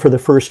around for the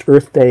first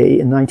Earth Day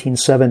in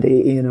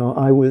 1970.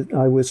 I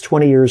was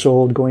 20 years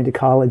old going to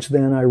college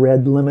then. I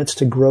read Limits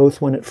to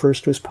Growth when it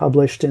first was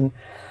published in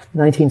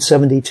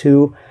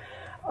 1972.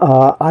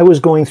 I was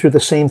going through the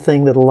same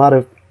thing that a lot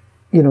of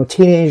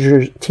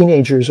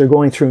teenagers are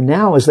going through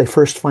now as they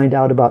first find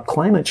out about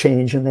climate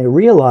change and they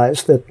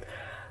realize that,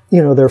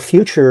 their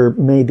future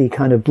may be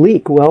kind of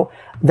bleak. Well,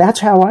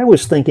 that's how I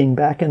was thinking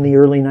back in the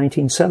early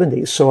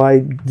 1970s. So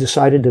I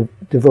decided to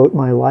devote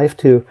my life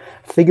to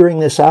figuring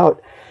this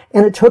out.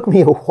 And it took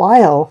me a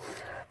while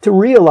to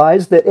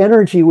realize that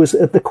energy was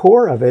at the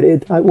core of it.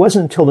 It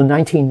wasn't until the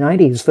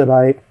 1990s that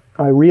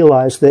I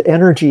realized that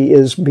energy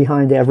is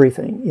behind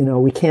everything.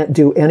 We can't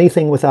do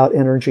anything without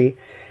energy.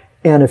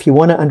 And if you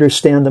want to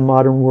understand the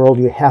modern world,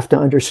 you have to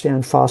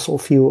understand fossil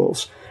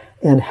fuels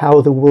and how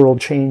the world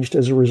changed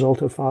as a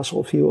result of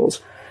fossil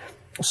fuels.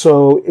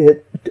 So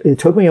it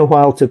took me a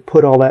while to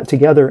put all that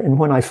together. And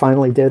when I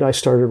finally did, I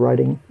started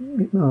writing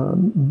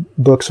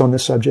books on the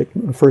subject.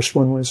 The first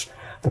one was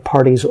The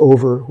Party's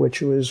Over,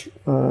 which was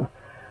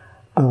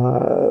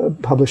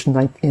published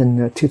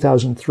in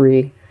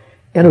 2003.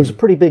 And it was a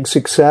pretty big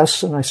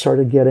success. And I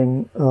started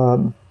getting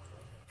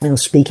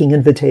speaking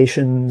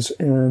invitations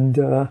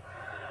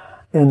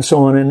and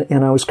so on.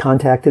 And I was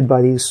contacted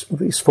by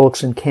these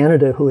folks in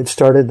Canada who had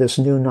started this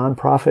new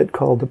nonprofit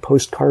called the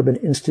Post Carbon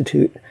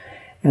Institute,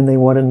 and they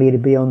wanted me to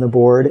be on the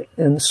board.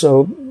 And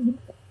so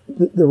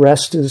the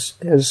rest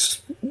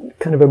has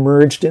kind of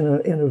emerged in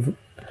a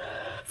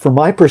from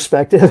my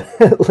perspective,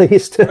 at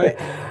least, right,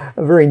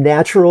 a very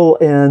natural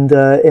and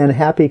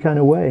happy kind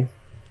of way.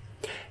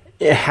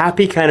 A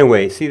happy kind of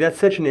way. See, that's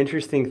such an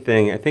interesting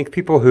thing. I think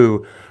people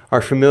who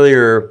are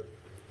familiar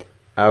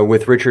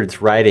with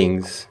Richard's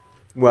writings,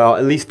 well,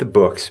 at least the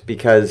books,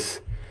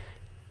 because,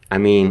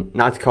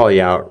 not to call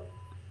you out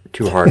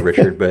too hard,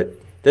 Richard, but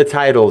the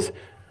titles,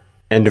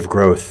 End of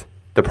Growth,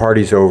 The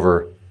Party's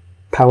Over,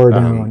 Power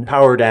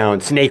Down,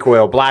 Snake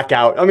Oil,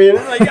 Blackout.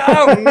 It's like,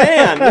 oh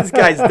man, this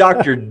guy's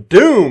Dr.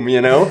 Doom,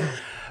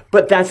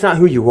 But that's not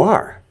who you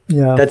are.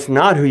 Yeah. That's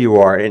not who you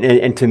are.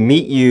 And to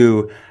meet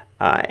you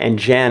and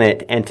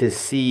Janet and to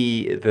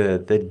see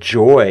the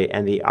joy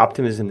and the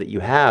optimism that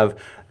you have,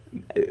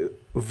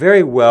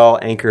 very well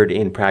anchored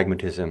in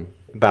pragmatism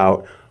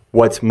about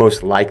what's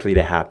most likely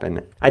to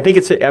happen. I think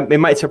it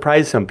might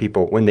surprise some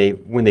people when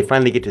they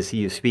finally get to see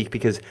you speak,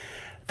 because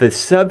the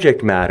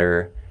subject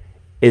matter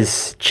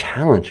is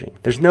challenging.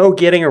 There's no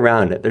getting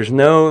around it. There's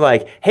no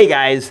like, hey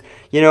guys,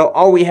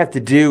 all we have to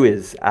do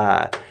is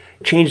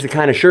change the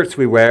kind of shirts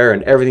we wear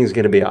and everything's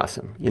going to be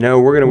awesome. We're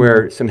going to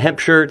wear some hemp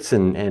shirts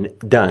and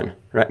done.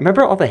 Right?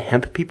 Remember all the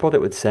hemp people that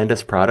would send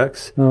us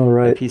products? Oh,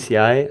 right.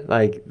 PCI?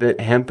 Like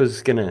that hemp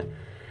is going to...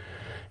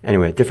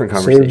 Anyway, different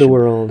conversation. Save the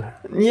world.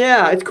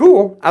 Yeah, it's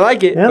cool. I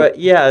like it. Yep. But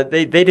yeah,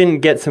 they didn't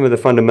get some of the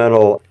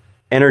fundamental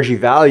energy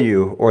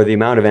value or the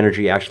amount of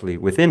energy actually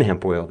within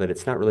hemp oil, that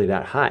it's not really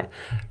that high,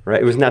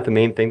 right? It was not the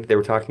main thing that they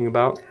were talking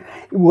about.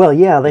 Well,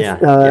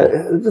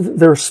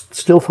 there's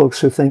still folks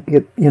who think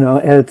it.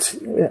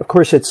 Of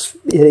course,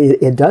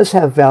 it does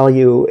have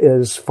value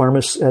as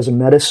a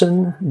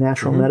medicine,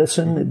 natural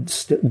medicine.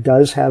 It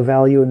does have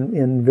value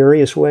in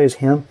various ways.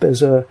 Hemp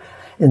as a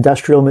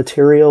industrial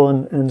material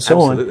and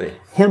so Absolutely. on.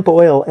 Hemp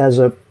oil as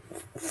a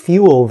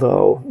fuel,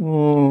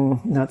 though,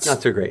 not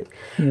so great.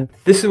 Yeah.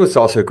 This is what's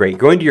also great.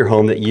 Going to your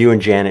home that you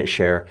and Janet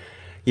share,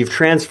 you've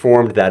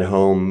transformed that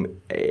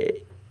home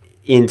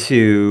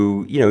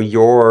into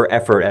your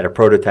effort at a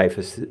prototype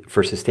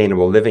for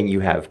sustainable living.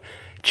 You have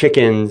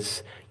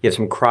chickens, you have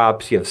some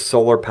crops, you have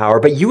solar power,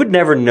 but you would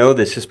never know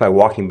this just by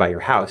walking by your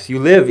house. You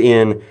live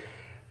in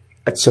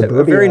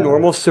a very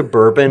normal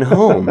suburban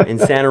home in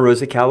Santa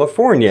Rosa,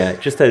 California.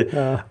 Just it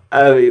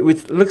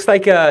looks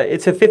like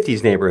it's a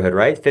 50s neighborhood,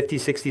 right? 50s,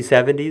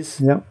 60s, 70s.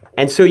 Yeah.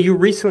 And so you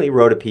recently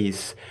wrote a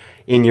piece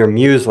in your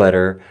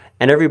newsletter,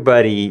 and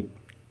everybody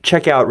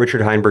check out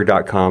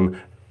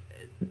richardheinberg.com.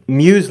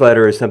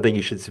 Newsletter is something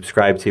you should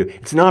subscribe to.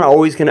 It's not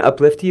always going to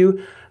uplift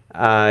you,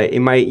 You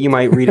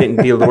might read it and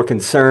be a little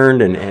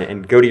concerned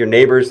and go to your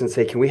neighbors and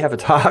say, "Can we have a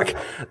talk?"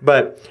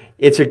 But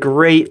it's a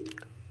great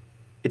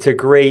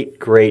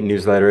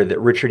newsletter that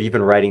Richard, you've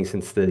been writing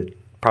since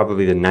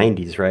probably the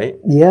 90s, right?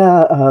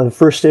 Yeah, the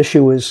first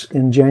issue was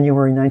in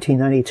January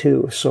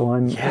 1992, so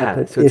I'm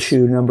at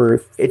issue number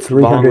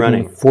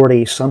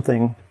 340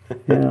 something.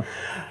 Yeah.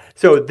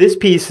 So this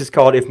piece is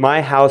called "If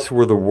My House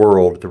Were the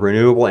World: The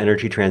Renewable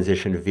Energy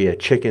Transition Via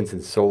Chickens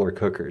and Solar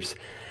Cookers."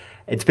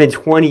 It's been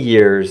 20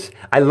 years.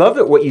 I love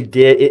that what you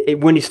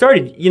did. When you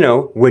started, you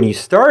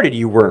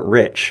weren't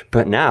rich,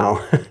 but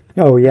now.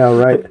 Oh, yeah,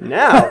 right.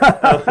 Now.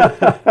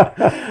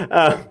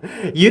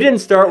 You didn't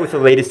start with the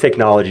latest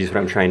technologies, what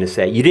I'm trying to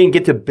say. You didn't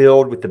get to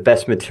build with the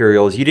best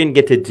materials. You didn't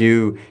get to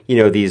do,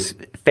 these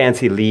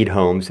fancy lead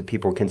homes that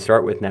people can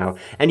start with now.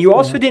 And you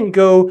also didn't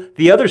go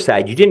the other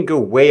side. You didn't go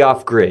way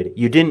off grid.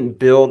 You didn't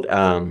build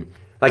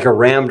like a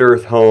rammed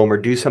earth home or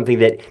do something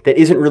that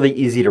isn't really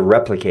easy to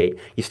replicate.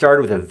 You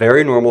started with a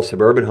very normal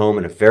suburban home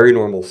in a very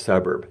normal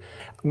suburb.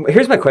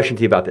 Here's my question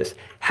to you about this.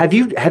 Have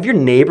your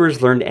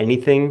neighbors learned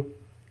anything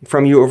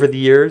from you over the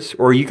years,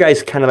 or are you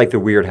guys kind of like the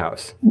weird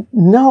house?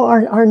 No,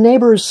 our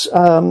neighbors,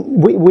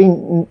 we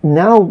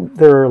now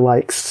there are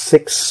like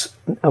 6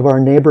 of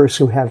our neighbors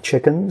who have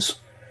chickens.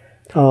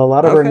 A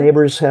lot of our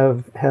neighbors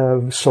have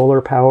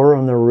solar power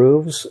on their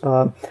roofs.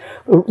 The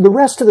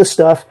rest of the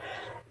stuff,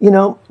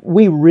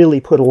 we really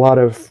put a lot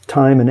of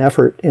time and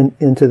effort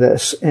into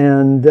this.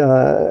 And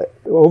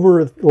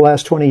over the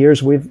last 20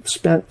 years, we've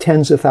spent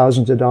tens of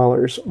thousands of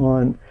dollars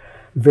on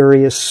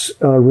various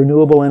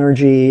renewable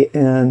energy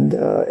and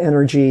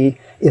energy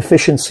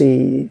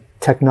efficiency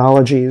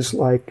technologies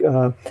like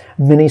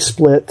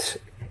mini-split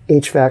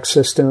HVAC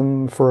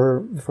system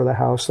for the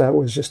house. That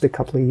was just a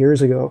couple of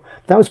years ago.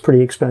 That was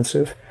pretty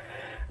expensive.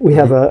 We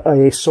have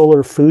a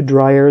solar food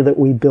dryer that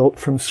we built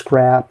from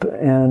scrap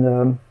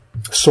and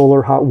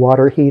solar hot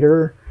water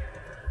heater.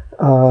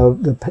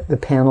 The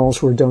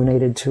panels were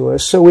donated to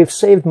us. So we've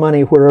saved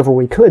money wherever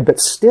we could, but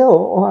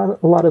still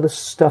a lot of this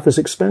stuff is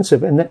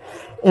expensive.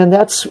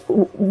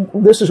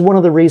 This is one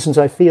of the reasons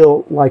I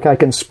feel like I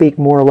can speak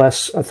more or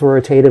less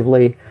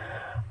authoritatively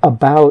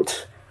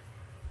about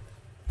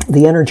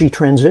the energy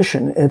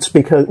transition. It's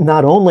because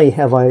not only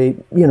have I,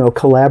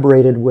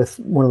 collaborated with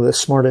one of the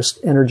smartest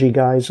energy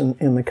guys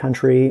in the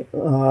country,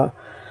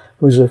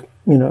 who's a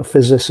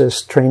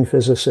physicist, trained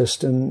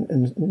physicist,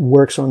 and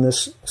works on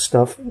this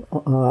stuff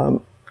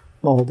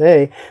all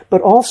day.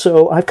 But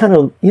also, I've kind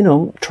of,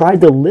 tried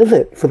to live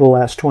it for the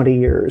last 20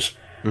 years,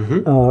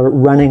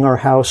 running our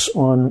house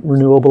on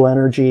renewable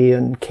energy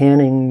and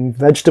canning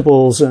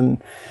vegetables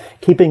and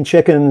keeping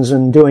chickens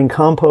and doing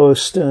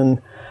compost and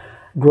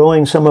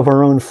growing some of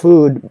our own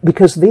food,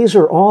 because these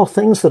are all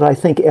things that I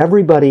think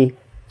everybody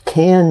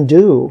can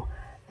do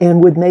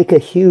and would make a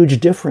huge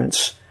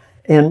difference.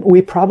 And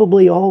we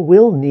probably all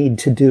will need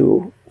to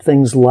do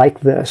things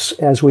like this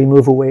as we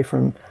move away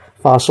from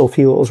fossil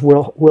fuels.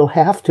 We'll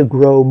have to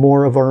grow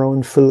more of our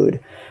own food.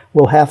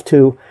 We'll have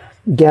to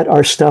get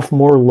our stuff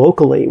more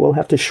locally. We'll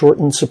have to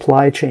shorten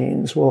supply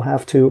chains. We'll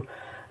have to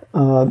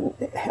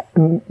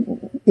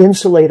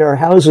insulate our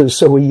houses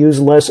so we use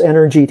less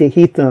energy to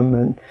heat them,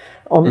 and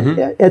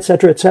et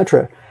cetera, et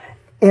cetera.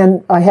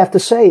 And I have to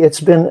say, it's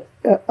been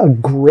a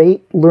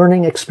great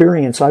learning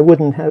experience. I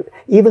wouldn't have,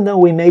 even though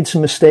we made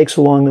some mistakes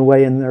along the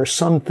way, and there are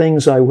some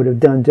things I would have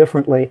done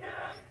differently,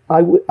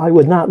 I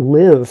would not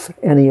live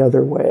any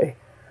other way.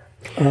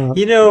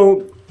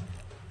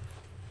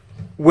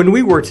 When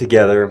we worked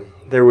together,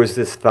 there was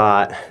this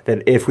thought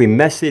that if we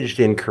messaged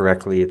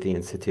incorrectly at the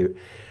Institute,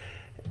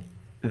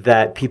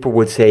 that people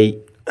would say,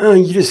 "Oh,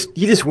 you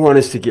just want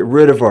us to get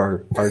rid of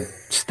our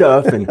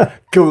stuff and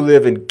go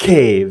live in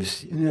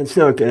caves. It's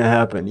not going to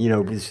happen.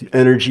 This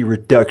energy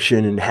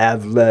reduction and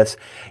have less."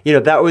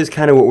 That was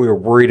kind of what we were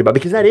worried about,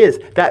 because that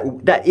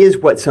is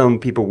what some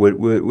people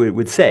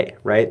would say,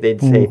 right?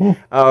 They'd say,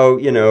 "Oh,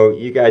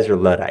 you guys are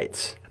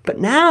Luddites." But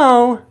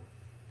now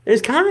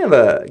there's kind of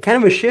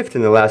a shift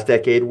in the last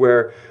decade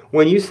where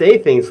when you say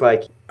things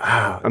like,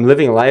 "I'm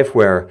living a life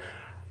where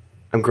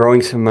I'm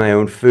growing some of my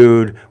own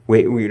food.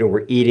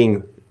 We're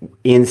eating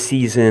in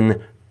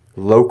season,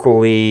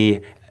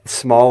 locally,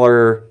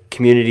 smaller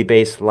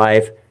community-based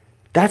life,"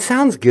 that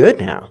sounds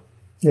good now.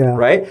 Yeah.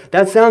 Right?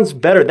 That sounds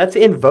better. That's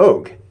in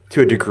vogue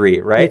to a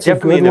degree, right? It's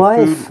definitely a good in the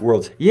life. food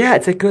world. Yeah,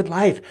 it's a good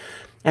life.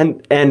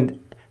 And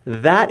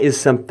that is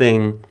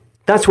something,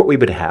 that's what we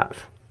would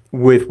have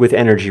with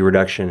energy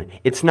reduction.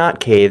 It's not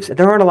caves.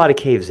 There aren't a lot of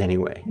caves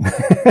anyway.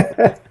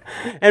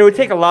 And it would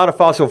take a lot of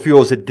fossil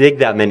fuels to dig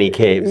that many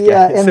caves.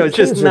 Yeah, so it's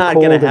just not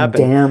going to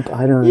happen. Damp.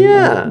 I don't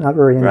know. Not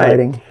very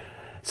inviting. Right.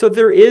 So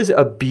there is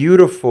a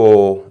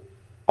beautiful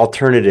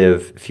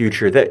alternative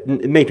future that,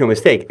 make no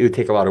mistake, it would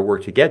take a lot of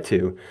work to get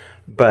to,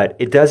 but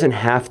it doesn't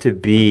have to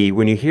be.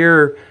 When you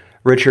hear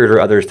Richard or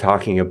others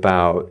talking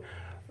about,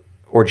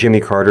 or Jimmy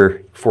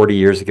Carter 40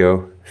 years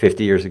ago,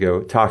 50 years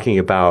ago, talking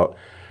about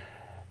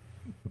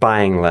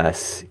buying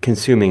less,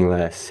 consuming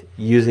less,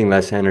 using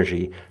less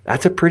energy,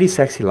 that's a pretty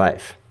sexy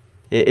life.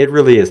 It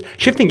really is.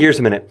 Shifting gears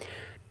a minute,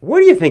 what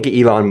do you think of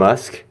Elon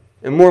Musk?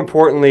 and more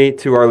importantly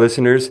to our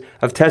listeners,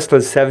 of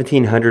Tesla's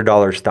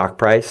 $1,700 stock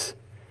price.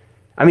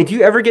 I mean, do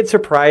you ever get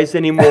surprised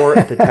anymore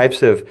at the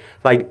types of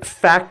like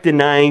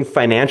fact-denying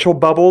financial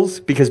bubbles?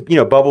 Because,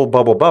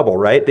 bubble,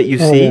 right, that you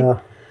see?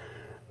 Yeah.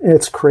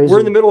 It's crazy. We're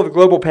in the middle of a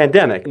global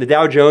pandemic, and the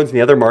Dow Jones and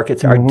the other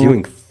markets are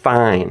doing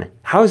fine.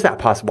 How is that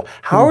possible?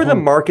 How are the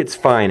markets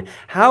fine?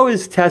 How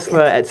is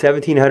Tesla at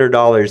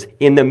 $1,700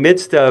 in the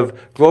midst of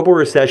global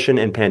recession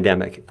and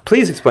pandemic?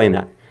 Please explain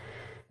that.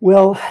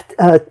 Well,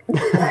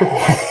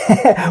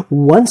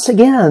 once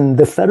again,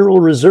 the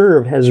Federal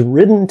Reserve has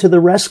ridden to the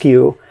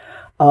rescue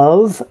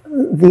of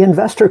the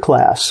investor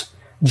class,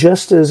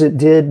 just as it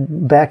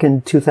did back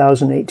in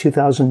 2008,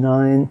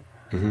 2009,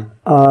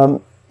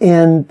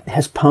 and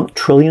has pumped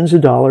trillions of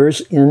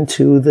dollars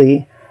into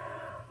the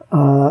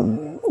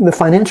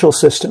financial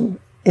system.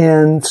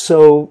 And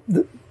so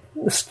the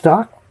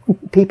stock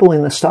people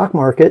in the stock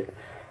market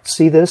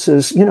see this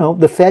as,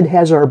 the Fed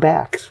has our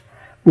backs.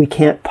 We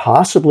can't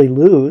possibly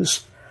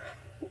lose.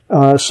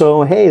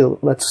 So, hey,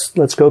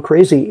 let's go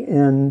crazy.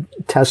 And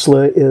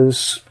Tesla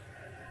is,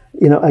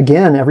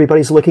 again,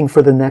 everybody's looking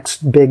for the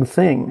next big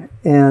thing.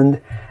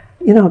 And,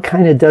 it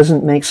kind of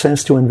doesn't make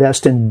sense to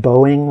invest in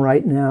Boeing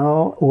right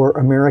now or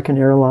American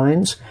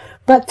Airlines.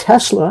 But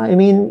Tesla, I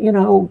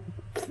mean,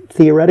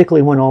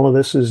 theoretically, when all of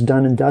this is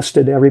done and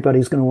dusted,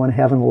 everybody's going to want to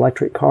have an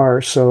electric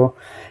car. So,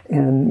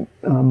 and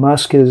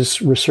Musk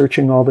is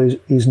researching all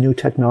these new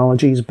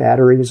technologies,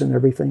 batteries and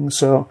everything.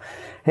 So,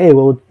 hey,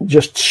 we'll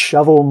just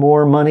shovel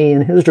more money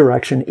in his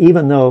direction,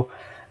 even though,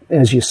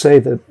 as you say,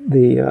 the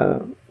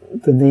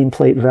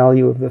nameplate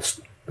value of the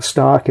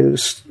stock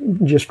is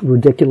just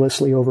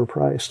ridiculously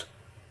overpriced.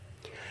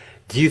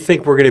 Do you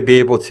think we're going to be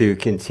able to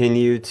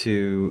continue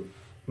to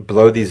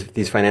blow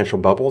these financial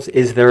bubbles?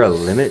 Is there a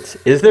limit?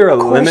 Is there a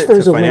limit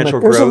to financial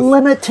growth? There's a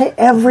limit to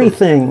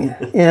everything.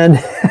 And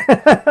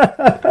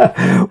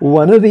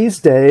one of these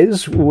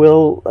days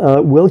we'll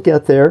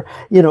get there.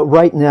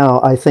 Right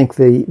now I think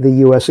the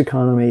U.S.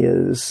 economy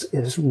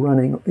is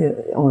running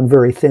on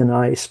very thin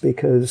ice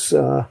because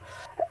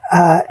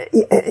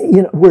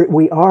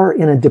we are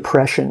in a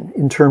depression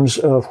in terms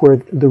of where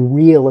the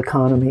real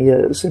economy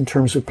is, in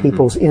terms of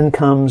people's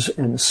incomes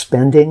and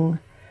spending.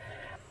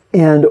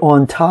 And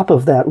on top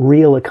of that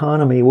real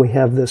economy, we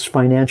have this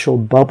financial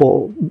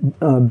bubble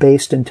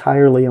based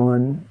entirely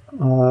on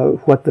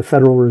what the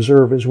Federal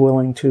Reserve is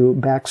willing to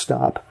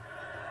backstop.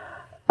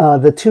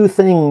 The two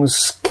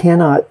things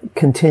cannot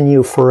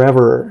continue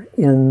forever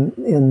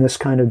in this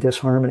kind of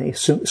disharmony.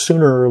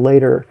 Sooner or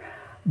later,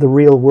 the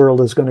real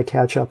world is going to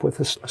catch up with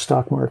the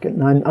stock market.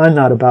 And I'm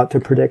not about to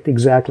predict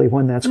exactly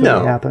when that's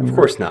going to happen. No, of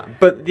course not.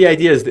 But the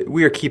idea is that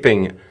we are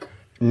keeping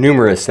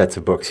numerous sets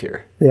of books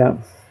here. Yeah.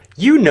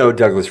 You know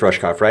Douglas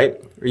Rushkoff, right?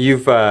 Or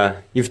you've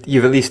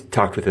at least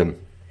talked with him.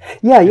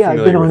 Yeah,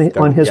 I've been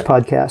on his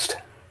podcast.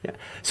 Yeah.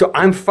 So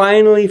I'm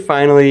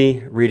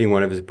finally reading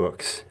one of his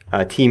books,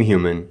 Team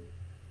Human.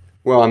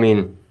 Well, I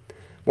mean,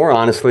 more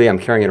honestly, I'm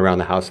carrying it around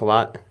the house a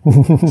lot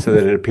so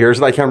that it appears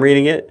like I'm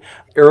reading it.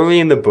 Early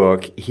in the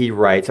book, he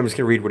writes, I'm just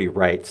going to read what he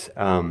writes,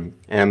 and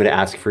I'm going to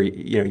ask for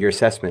your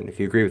assessment if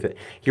you agree with it.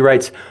 He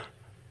writes,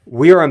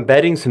 "We are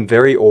embedding some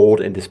very old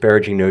and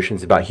disparaging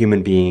notions about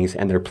human beings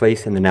and their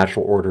place in the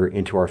natural order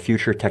into our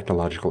future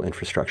technological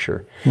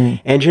infrastructure.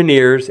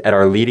 Engineers at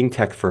our leading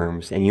tech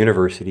firms and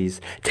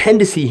universities tend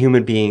to see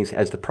human beings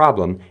as the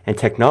problem and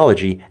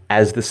technology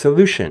as the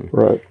solution."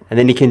 Right. And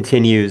then he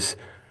continues,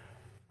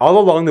 "All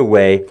along the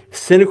way,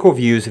 cynical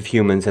views of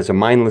humans as a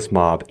mindless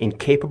mob,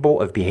 incapable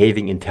of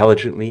behaving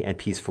intelligently and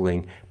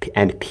peacefully,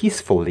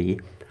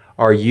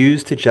 are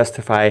used to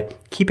justify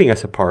keeping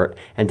us apart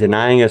and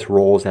denying us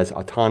roles as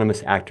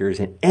autonomous actors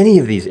in any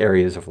of these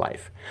areas of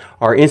life.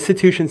 Our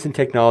institutions and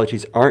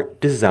technologies aren't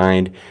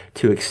designed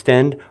to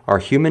extend our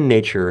human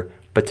nature,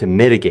 but to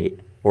mitigate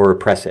or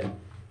repress it."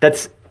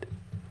 That's...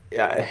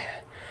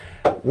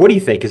 what do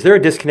you think? Is there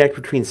a disconnect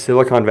between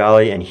Silicon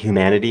Valley and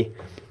humanity?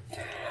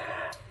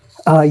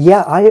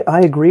 Yeah,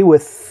 I agree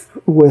with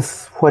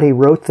what he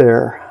wrote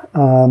there.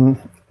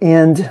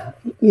 And,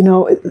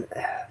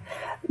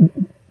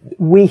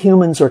 we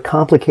humans are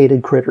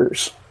complicated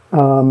critters.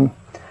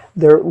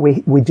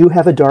 We do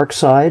have a dark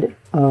side.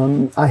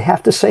 I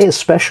have to say,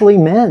 especially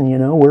men,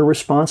 we're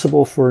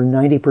responsible for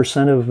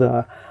 90% of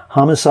the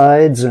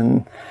homicides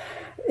and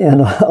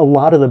a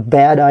lot of the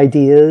bad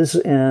ideas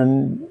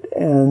and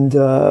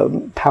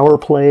power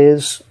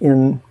plays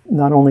in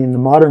not only in the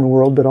modern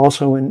world, but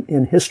also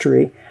in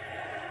history.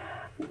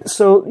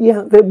 So,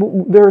 yeah,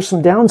 there are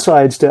some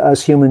downsides to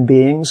us human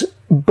beings,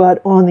 but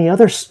on the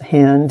other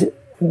hand,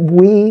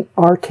 we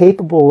are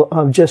capable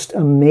of just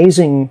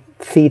amazing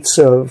feats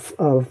of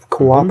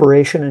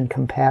cooperation and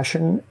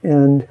compassion,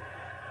 and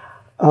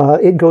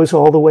it goes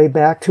all the way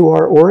back to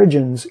our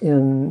origins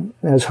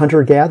as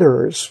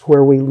hunter-gatherers,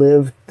 where we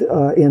lived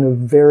in a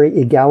very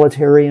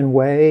egalitarian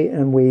way,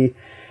 and we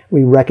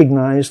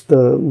recognized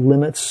the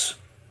limits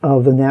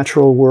of the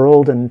natural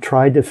world and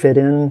tried to fit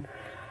in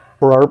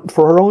for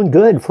our own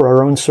good, for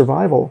our own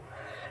survival.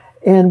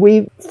 And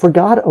we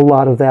forgot a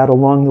lot of that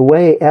along the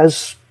way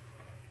as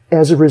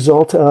as a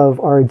result of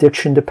our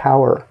addiction to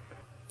power.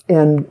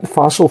 And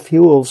fossil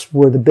fuels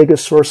were the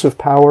biggest source of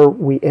power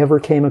we ever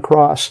came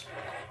across.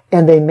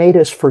 And they made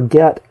us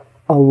forget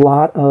a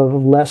lot of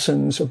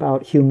lessons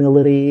about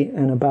humility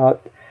and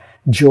about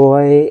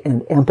joy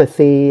and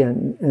empathy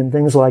and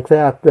things like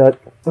that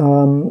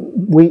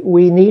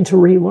we need to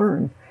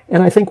relearn.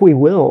 And I think we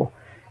will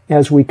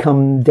as we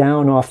come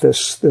down off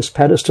this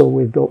pedestal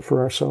we've built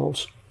for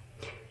ourselves.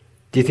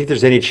 Do you think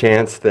there's any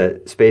chance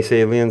that space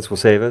aliens will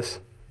save us?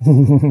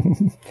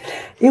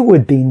 It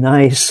would be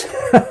nice.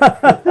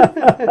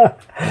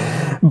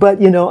 But,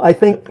 I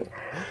think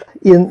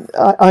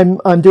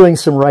I'm doing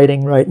some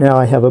writing right now.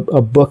 I have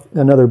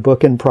another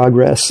book in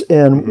progress,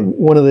 and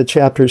one of the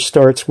chapters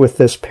starts with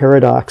this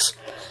paradox,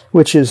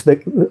 which is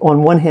that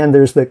on one hand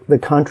there's the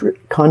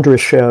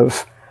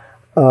Kondrashev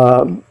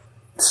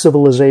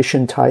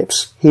civilization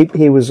types.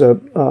 He was a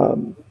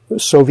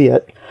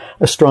Soviet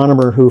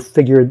astronomer who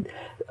figured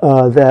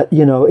that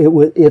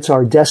it's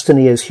our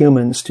destiny as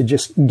humans to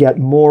just get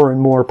more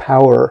and more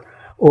power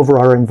over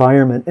our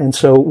environment. And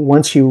so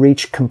once you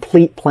reach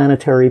complete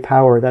planetary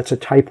power, that's a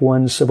type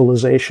 1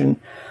 civilization.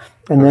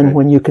 And then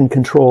when you can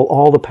control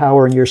all the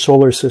power in your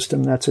solar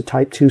system, that's a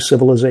type 2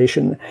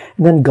 civilization.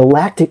 And then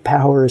galactic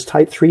power is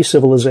type 3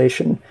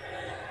 civilization.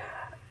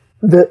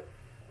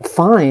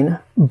 Fine,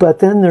 but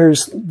then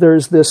there's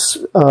this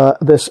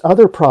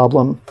other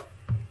problem,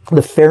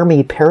 the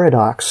Fermi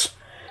paradox,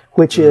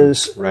 which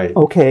is,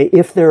 okay,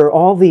 if there are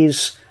all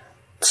these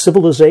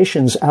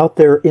civilizations out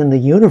there in the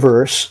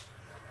universe,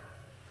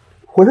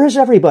 where is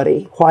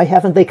everybody? Why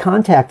haven't they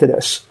contacted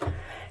us?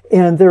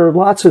 And there are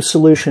lots of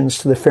solutions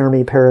to the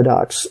Fermi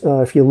paradox.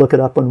 If you look it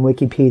up on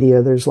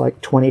Wikipedia, there's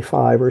like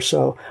 25 or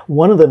so.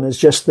 One of them is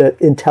just that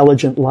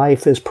intelligent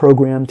life is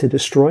programmed to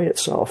destroy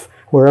itself.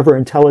 Wherever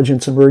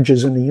intelligence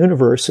emerges in the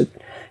universe, it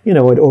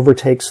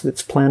overtakes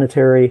its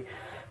planetary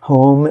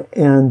home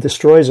and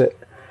destroys it.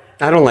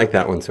 I don't like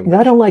that one so much.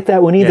 I don't like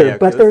that one either.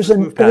 But there's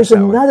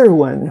another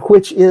one,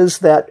 which is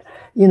that,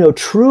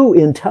 true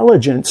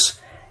intelligence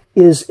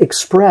is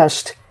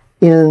expressed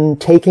in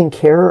taking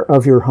care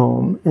of your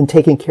home and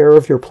taking care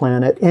of your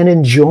planet and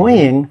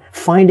enjoying,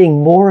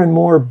 finding more and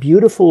more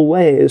beautiful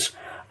ways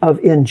of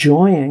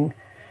enjoying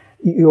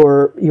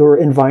your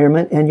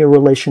environment and your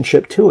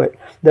relationship to it.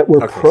 That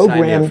we're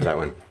programmed. For that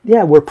one.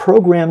 Yeah, we're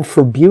programmed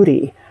for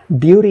beauty.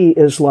 Beauty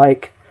is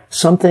like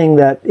something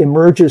that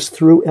emerges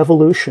through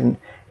evolution,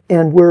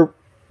 and we're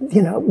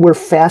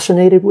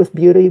fascinated with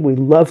beauty. We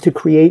love to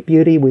create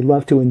beauty. We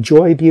love to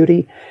enjoy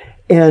beauty,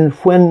 and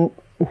when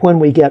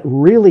we get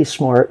really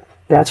smart,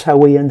 that's how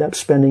we end up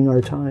spending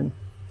our time.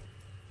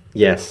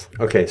 Yes.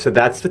 Okay. So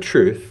that's the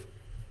truth.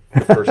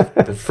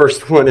 The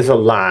first one is a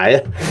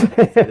lie.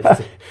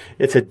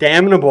 It's a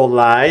damnable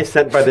lie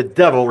sent by the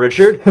devil,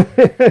 Richard.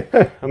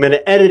 I'm going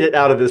to edit it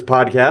out of this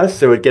podcast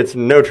so it gets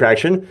no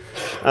traction.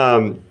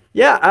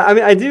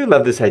 I do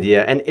love this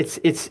idea, and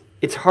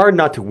it's hard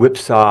not to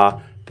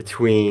whipsaw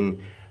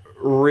between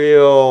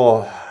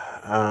real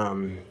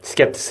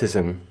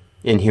skepticism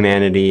in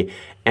humanity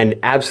and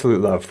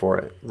absolute love for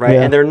it, right?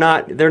 Yeah. And they're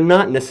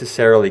not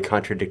necessarily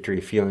contradictory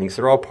feelings.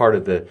 They're all part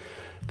of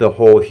the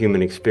whole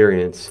human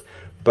experience.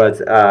 But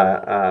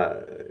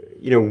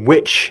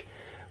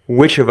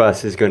which of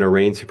us is going to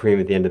reign supreme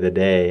at the end of the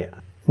day?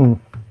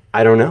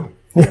 I don't know.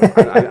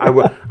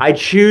 I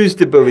choose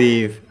to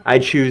believe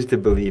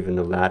in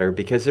the latter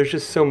because there's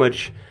just so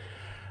much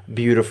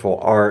beautiful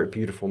art,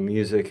 beautiful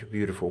music,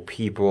 beautiful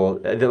people,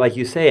 that, like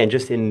you say, and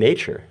just in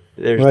nature.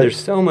 There's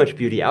so much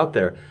beauty out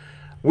there,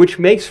 which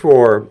makes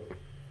for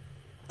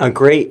a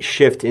great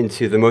shift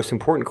into the most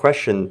important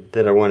question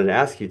that I wanted to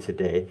ask you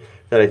today,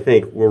 that I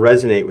think will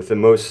resonate with the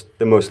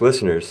most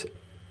listeners.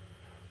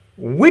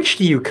 Which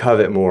do you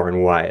covet more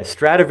and why, a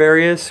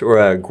Stradivarius or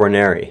a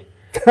Guarneri?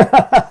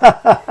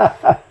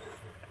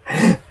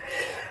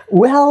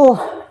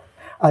 Well,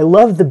 I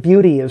love the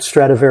beauty of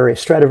Stradivari.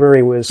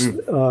 Stradivari was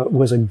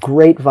a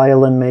great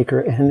violin maker,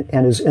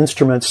 and his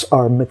instruments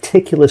are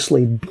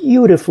meticulously,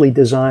 beautifully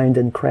designed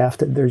and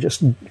crafted. They're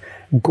just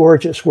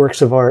gorgeous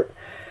works of art.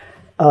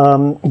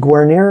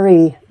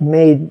 Guarneri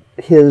made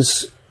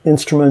his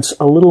instruments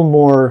a little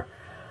more.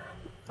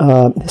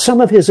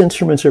 Some of his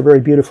instruments are very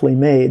beautifully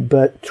made,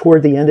 but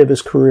toward the end of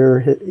his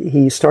career,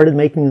 he started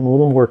making them a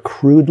little more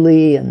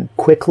crudely and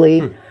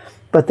quickly,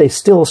 but they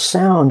still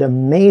sound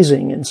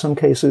amazing, in some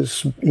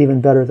cases even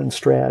better than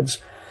Strads.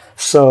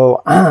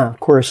 So, of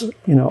course,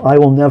 I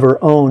will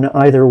never own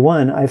either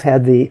one. I've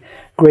had the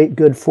great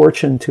good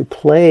fortune to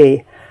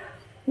play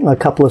a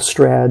couple of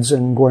Strads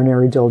and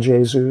Guarneri del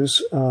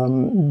Jesus,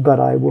 but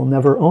I will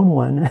never own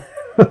one.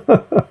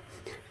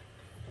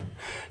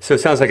 So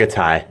it sounds like a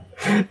tie.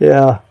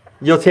 Yeah.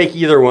 You'll take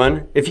either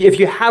one. If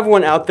you have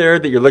one out there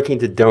that you're looking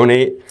to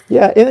donate.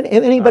 Yeah, if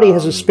anybody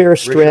has a spare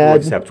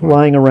Strad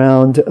lying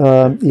around,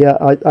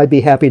 I'd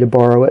be happy to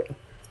borrow it.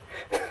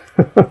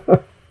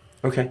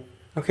 Okay,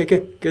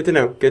 good to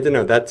know.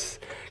 That's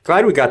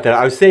glad we got that.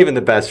 I was saving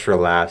the best for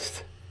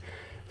last.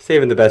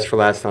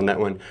 On that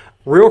one.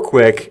 Real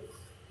quick,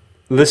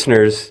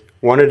 listeners,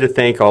 wanted to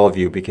thank all of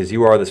you because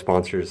you are the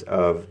sponsors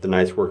of the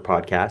Nice Work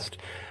podcast,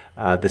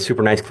 the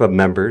Super Nice Club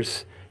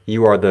members.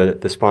 You are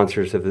the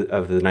sponsors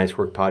of the Nice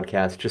Work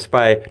podcast just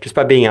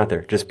by being out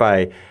there, just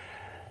by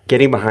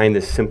getting behind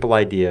this simple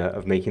idea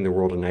of making the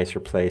world a nicer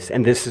place.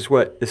 And this is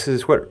what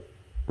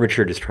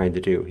Richard is trying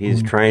to do.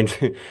 He's trying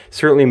to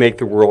certainly make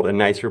the world a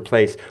nicer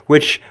place,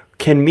 which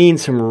can mean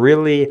some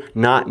really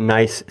not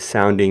nice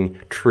sounding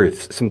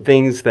truths, some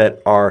things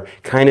that are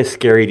kind of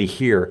scary to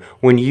hear.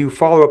 When you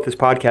follow up this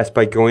podcast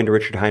by going to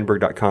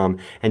richardheinberg.com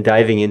and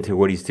diving into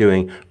what he's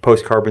doing,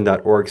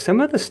 postcarbon.org, some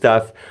of the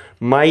stuff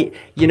might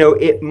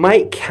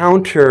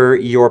counter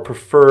your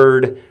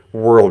preferred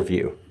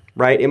worldview,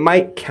 right? It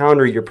might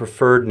counter your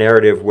preferred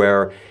narrative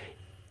where,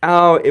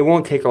 oh, it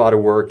won't take a lot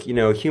of work.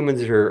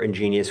 Humans are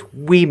ingenious.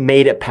 We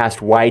made it past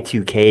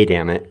Y2K,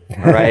 damn it,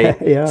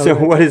 right? Yeah, so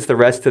right. What is the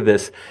rest of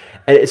this?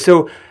 And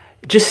so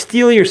just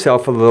steel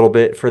yourself a little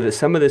bit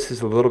some of this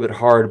is a little bit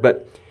hard,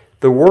 but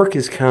the work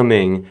is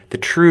coming, the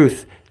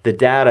truth, the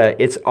data,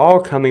 it's all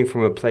coming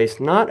from a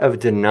place not of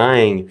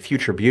denying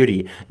future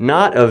beauty,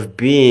 not of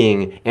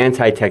being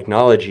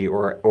anti-technology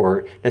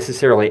or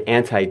necessarily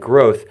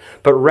anti-growth,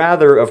 but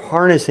rather of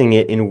harnessing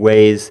it in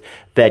ways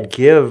that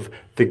give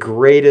the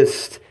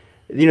greatest,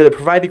 that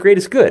provide the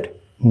greatest good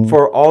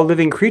for all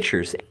living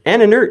creatures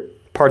and inert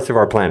parts of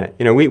our planet.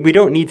 We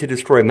don't need to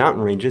destroy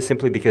mountain ranges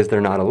simply because they're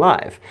not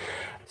alive.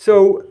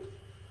 So,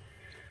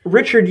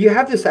 Richard, you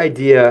have this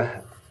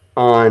idea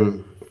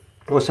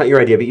well, it's not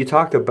your idea, but you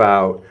talk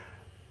about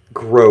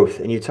growth,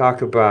 and you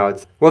talk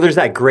about, there's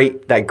that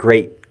great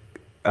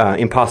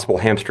Impossible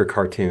Hamster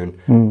cartoon,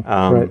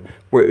 right.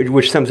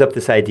 which sums up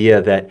this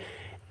idea that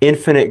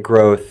infinite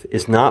growth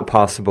is not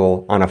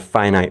possible on a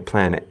finite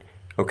planet,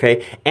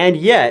 okay? And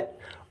yet,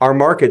 our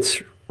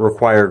markets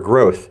require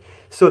growth.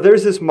 So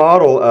there's this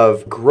model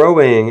of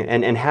growing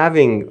and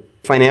having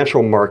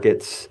financial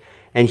markets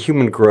and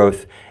human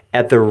growth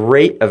at the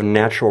rate of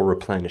natural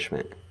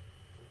replenishment.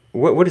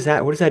 What does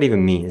that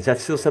even mean? Is that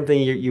still something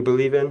you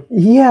believe in?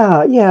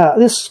 Yeah.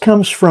 This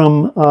comes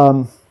from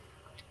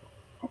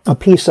a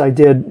piece I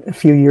did a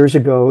few years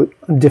ago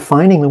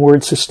defining the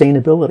word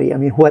sustainability. I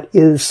mean, what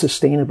is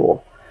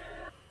sustainable?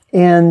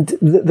 And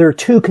there are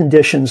two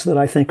conditions that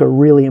I think are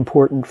really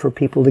important for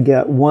people to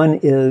get. One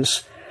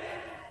is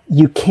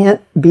you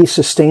can't be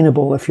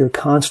sustainable if you're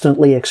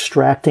constantly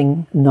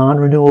extracting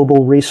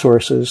non-renewable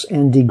resources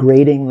and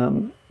degrading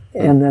them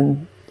and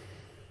then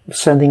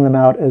sending them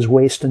out as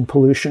waste and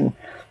pollution,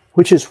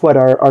 which is what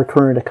our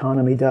current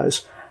economy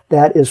does.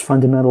 That is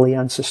fundamentally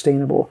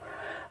unsustainable.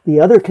 The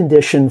other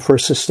condition for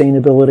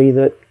sustainability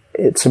that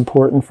it's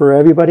important for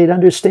everybody to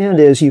understand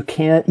is you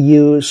can't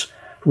use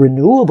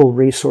renewable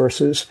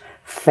resources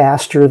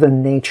faster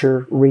than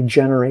nature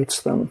regenerates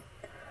them.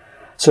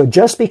 So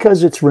just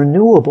because it's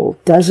renewable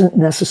doesn't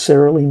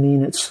necessarily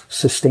mean it's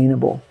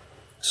sustainable.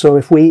 So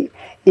if we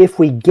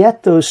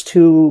get those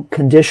two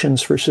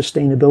conditions for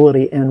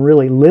sustainability and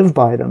really live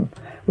by them,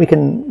 we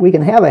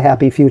can have a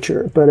happy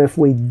future. But if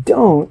we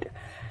don't,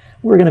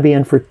 we're going to be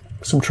in for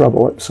some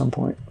trouble at some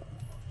point.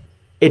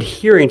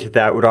 Adhering to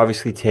that would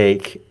obviously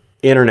take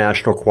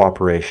international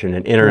cooperation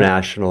and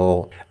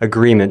international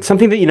agreement,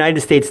 something that the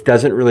United States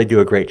doesn't really do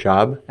a great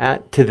job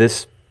at to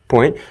this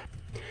point.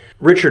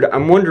 Richard,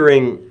 I'm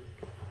wondering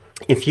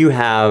if you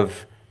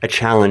have a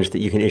challenge that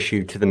you can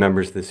issue to the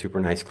members of the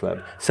Super Nice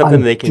Club,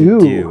 something they can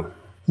do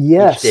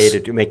each day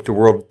to make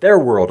their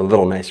world a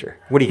little nicer.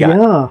 What do you got?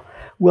 Yeah.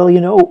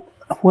 Well,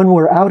 when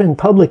we're out in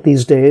public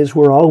these days,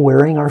 we're all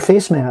wearing our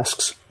face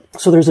masks.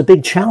 So there's a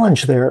big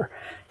challenge there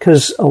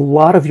because a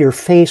lot of your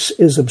face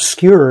is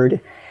obscured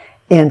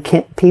and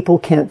people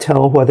can't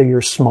tell whether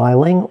you're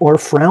smiling or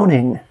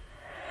frowning.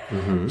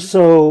 Mm-hmm.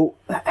 So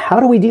how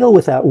do we deal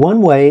with that?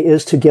 One way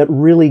is to get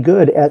really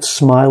good at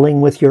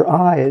smiling with your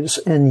eyes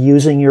and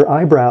using your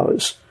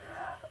eyebrows.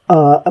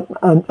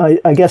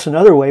 I guess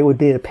another way would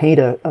be to paint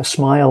a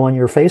smile on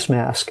your face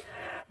mask.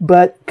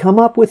 But come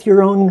up with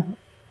your own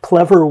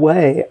clever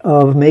way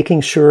of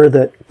making sure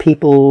that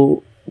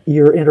people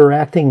you're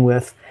interacting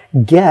with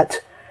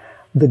get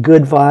the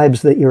good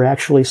vibes that you're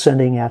actually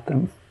sending at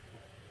them.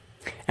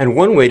 And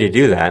one way to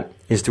do that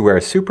is to wear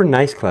a Super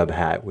Nice Club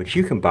hat, which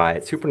you can buy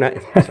at Super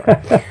Nice.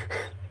 Sorry.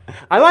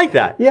 I like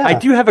that. Yeah. I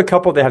do have a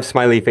couple that have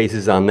smiley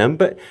faces on them,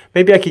 but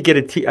maybe I could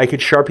I could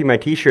Sharpie my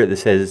T-shirt that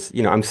says,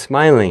 I'm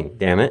smiling,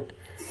 damn it.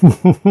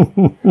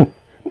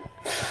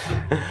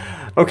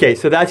 Okay,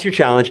 so that's your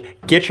challenge.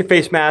 Get your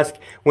face mask.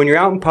 When you're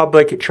out in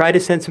public, try to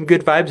send some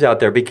good vibes out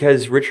there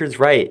because Richard's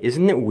right.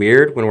 Isn't it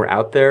weird when we're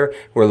out there,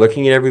 we're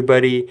looking at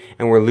everybody,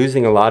 and we're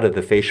losing a lot of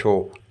the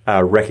facial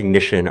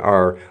recognition?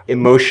 Our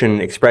emotion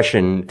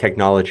expression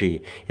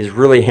technology is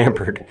really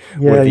hampered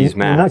with these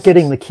masks. We're not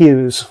getting the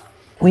cues.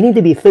 We need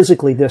to be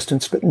physically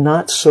distant, but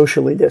not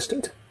socially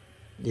distant.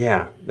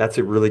 Yeah, that's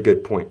a really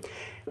good point.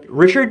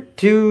 Richard,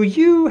 do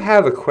you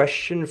have a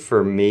question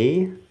for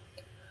me?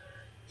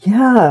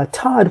 Yeah,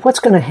 Todd, what's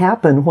going to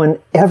happen when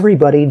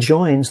everybody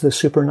joins the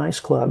Super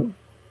Nice Club?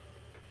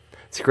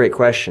 It's a great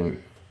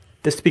question.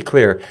 Just to be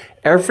clear,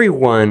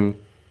 everyone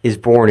is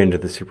born into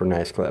the Super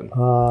Nice Club.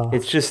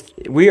 It's just,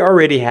 we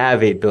already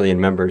have 8 billion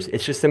members.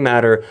 It's just a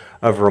matter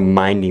of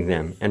reminding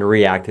them and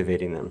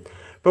reactivating them.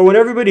 But when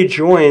everybody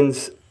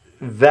joins,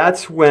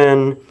 that's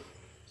when,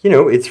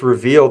 it's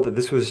revealed that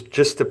this was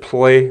just a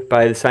ploy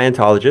by the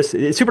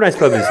Scientologists. Super Nice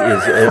Club is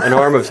an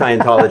arm of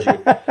Scientology.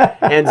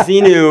 And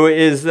Xenu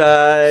is,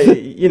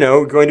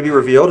 going to be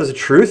revealed as a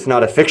truth,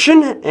 not a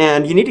fiction.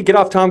 And you need to get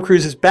off Tom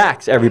Cruise's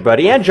backs,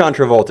 everybody, and John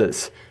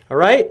Travolta's. All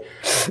right?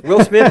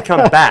 Will Smith,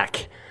 come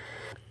back.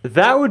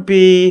 That would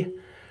be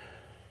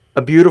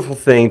a beautiful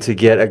thing, to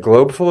get a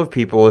globe full of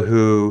people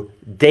who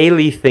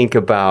daily think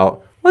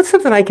about, what's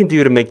something I can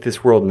do to make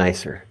this world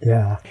nicer?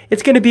 Yeah.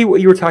 It's going to be what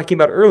you were talking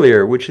about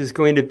earlier, which is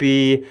going to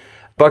be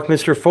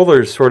Buckminster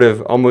Fuller's sort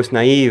of almost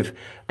naive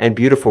and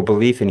beautiful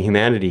belief in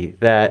humanity,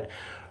 that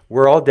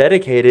we're all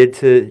dedicated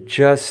to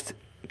just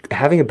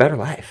having a better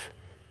life.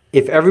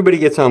 If everybody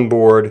gets on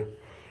board,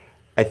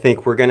 I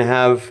think we're going to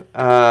have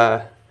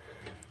a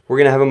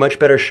much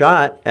better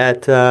shot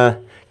at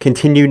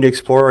continuing to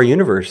explore our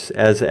universe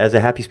as a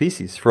happy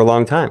species for a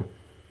long time.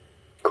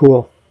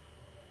 Cool.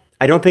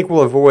 I don't think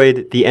we'll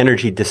avoid the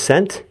energy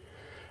descent,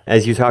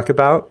 as you talk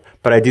about,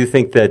 but I do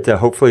think that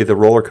hopefully the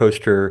roller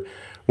coaster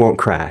won't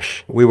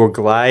crash. We will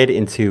glide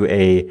into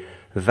a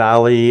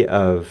valley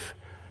of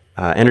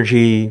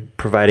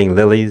energy-providing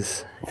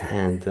lilies,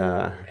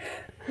 and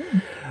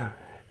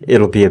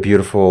it'll be a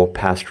beautiful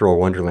pastoral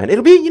wonderland.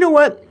 It'll be, you know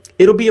what?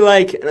 It'll be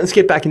like, let's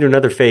get back into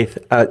another faith,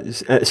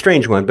 a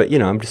strange one, but,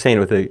 I'm just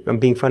saying I'm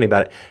being funny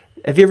about it.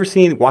 Have you ever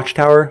seen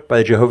Watchtower by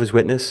the Jehovah's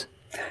Witness?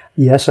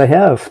 Yes, I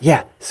have.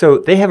 Yeah. So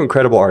they have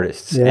incredible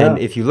artists. Yeah. And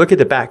if you look at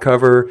the back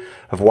cover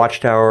of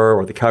Watchtower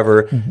or the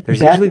cover, there's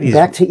usually these...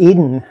 Back to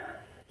Eden.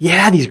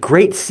 Yeah, these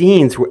great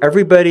scenes where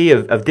everybody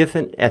of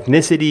different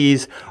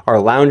ethnicities are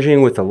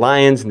lounging with the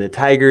lions and the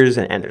tigers,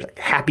 and there's like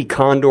a happy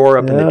condor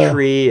up in the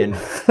tree, and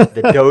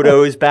the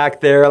dodo's back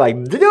there, like,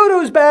 the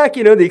dodo's back,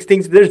 these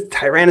things, there's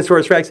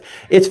Tyrannosaurus Rex.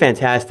 It's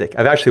fantastic.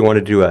 I've actually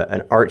wanted to do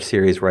an art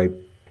series where I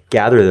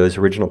gather those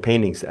original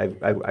paintings. I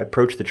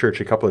approached the church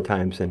a couple of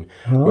times and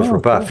was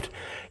rebuffed. Cool.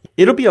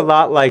 It'll be a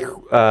lot like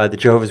the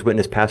Jehovah's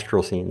Witness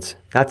pastoral scenes.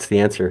 That's the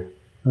answer.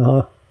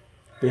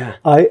 Yeah.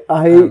 I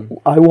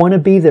want to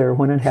be there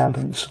when it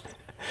happens.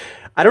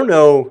 I don't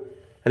know.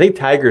 I think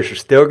tigers are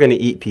still going to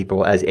eat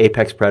people as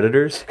apex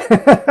predators.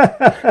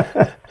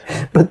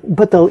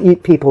 But they'll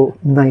eat people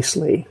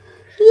nicely.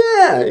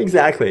 Yeah,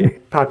 exactly.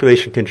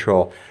 Population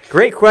control.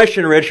 Great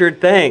question, Richard.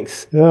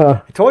 Thanks.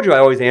 Yeah. I told you I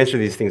always answer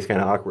these things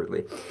kind of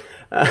awkwardly.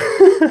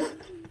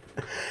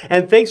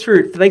 And thanks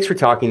for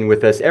talking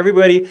with us,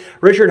 everybody.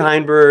 Richard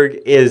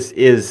Heinberg is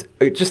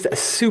just a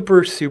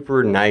super,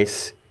 super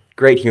nice,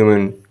 great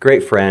human,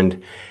 great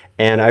friend.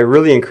 And I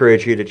really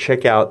encourage you to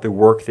check out the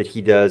work that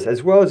he does,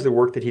 as well as the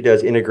work that he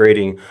does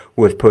integrating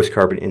with Post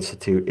Carbon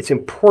Institute. It's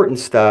important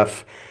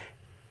stuff.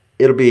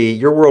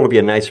 Your world will be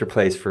a nicer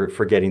place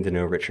for getting to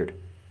know Richard.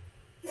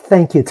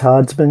 Thank you,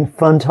 Todd. It's been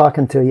fun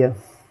talking to you.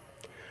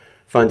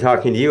 Fun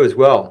talking to you as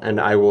well. And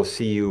I will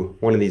see you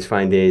one of these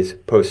fine days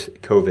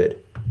post-COVID.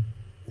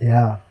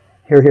 Yeah.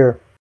 Hear, hear.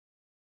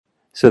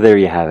 So there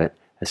you have it.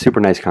 A super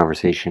nice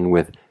conversation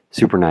with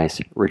super nice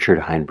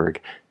Richard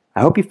Heinberg.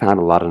 I hope you found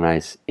a lot of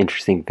nice,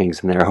 interesting things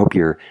in there. I hope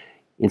you're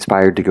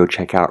inspired to go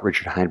check out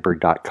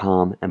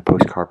richardheinberg.com and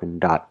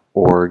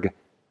postcarbon.org.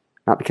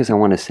 Not because I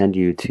want to send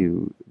you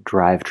to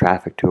drive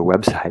traffic to a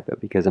website,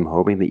 but because I'm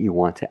hoping that you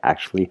want to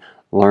actually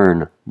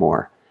learn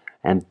more.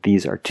 And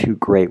these are two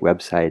great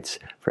websites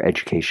for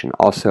education.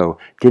 Also,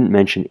 didn't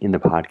mention in the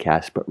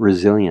podcast, but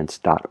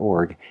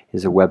resilience.org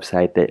is a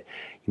website that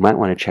you might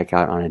want to check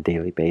out on a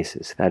daily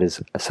basis. That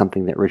is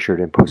something that Richard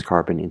and Post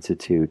Carbon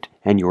Institute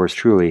and yours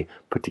truly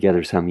put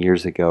together some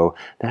years ago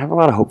that have a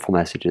lot of hopeful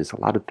messages,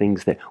 a lot of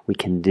things that we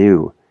can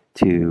do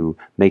to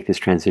make this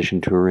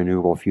transition to a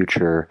renewable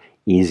future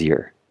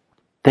easier.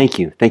 Thank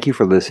you. Thank you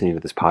for listening to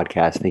this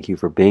podcast. Thank you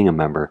for being a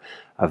member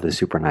of the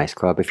Super Nice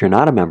Club. If you're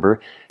not a member,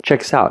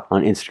 check us out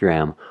on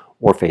Instagram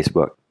or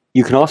Facebook.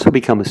 You can also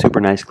become a Super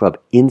Nice Club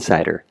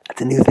Insider.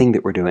 That's a new thing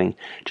that we're doing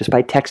just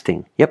by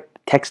texting. Yep,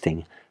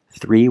 texting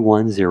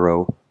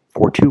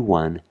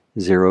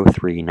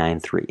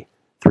 310-421-0393.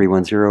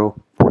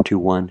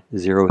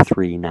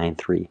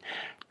 310-421-0393.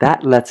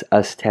 That lets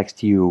us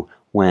text you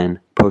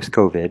when,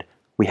 post-COVID,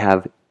 we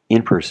have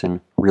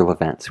in-person real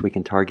events. We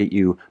can target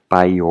you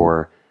by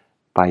your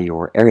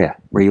area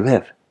where you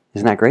live.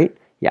 Isn't that great?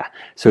 Yeah.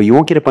 So you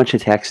won't get a bunch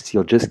of texts.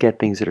 You'll just get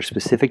things that are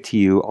specific to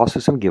you. Also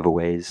some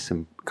giveaways,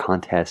 some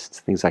contests,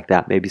 things like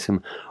that. Maybe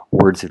some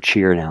words of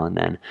cheer now and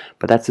then.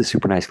 But that's the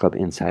Super Nice Club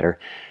Insider.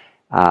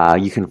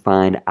 You can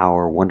find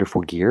our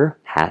wonderful gear,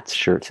 hats,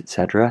 shirts,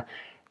 etc.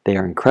 They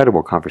are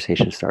incredible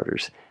conversation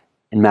starters.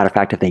 And matter of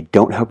fact, if they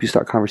don't help you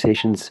start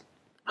conversations,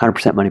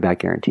 100% money back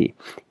guarantee.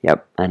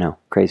 Yep, I know.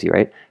 Crazy,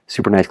 right?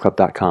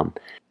 superniceclub.com.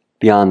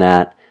 Beyond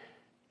that,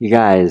 you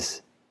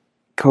guys,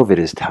 COVID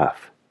is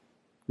tough.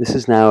 This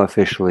is now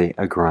officially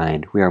a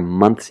grind. We are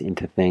months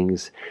into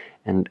things,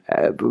 and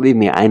believe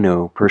me, I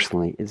know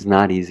personally it's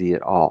not easy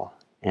at all,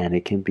 and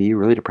it can be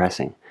really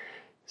depressing.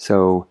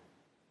 So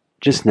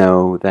just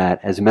know that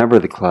as a member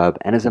of the club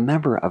and as a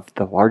member of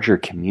the larger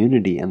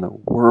community and the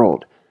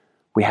world,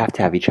 we have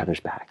to have each other's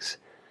backs.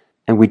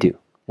 And we do.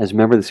 As a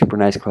member of the Super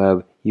Nice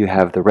Club, you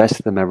have the rest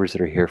of the members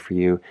that are here for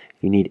you.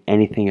 If you need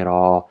anything at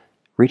all,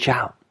 reach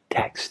out,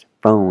 text,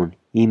 phone,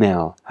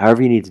 email,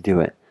 however you need to do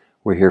it.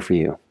 We're here for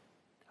you.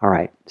 All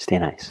right, stay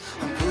nice.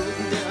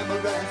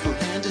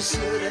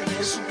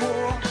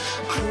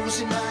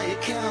 Closing my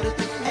account at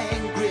the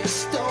angry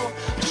store.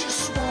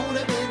 Just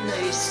wanna be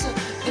nice,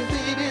 and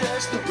baby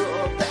that's the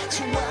rub. That's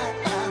why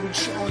I'm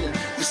joining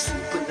the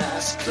Super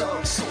Nice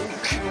Club. So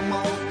come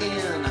on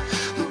in,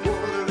 the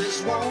water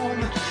is warm.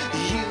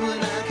 You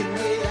and I can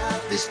wait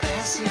out this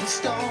passing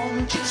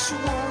storm. Just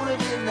wanna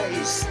be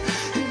nice.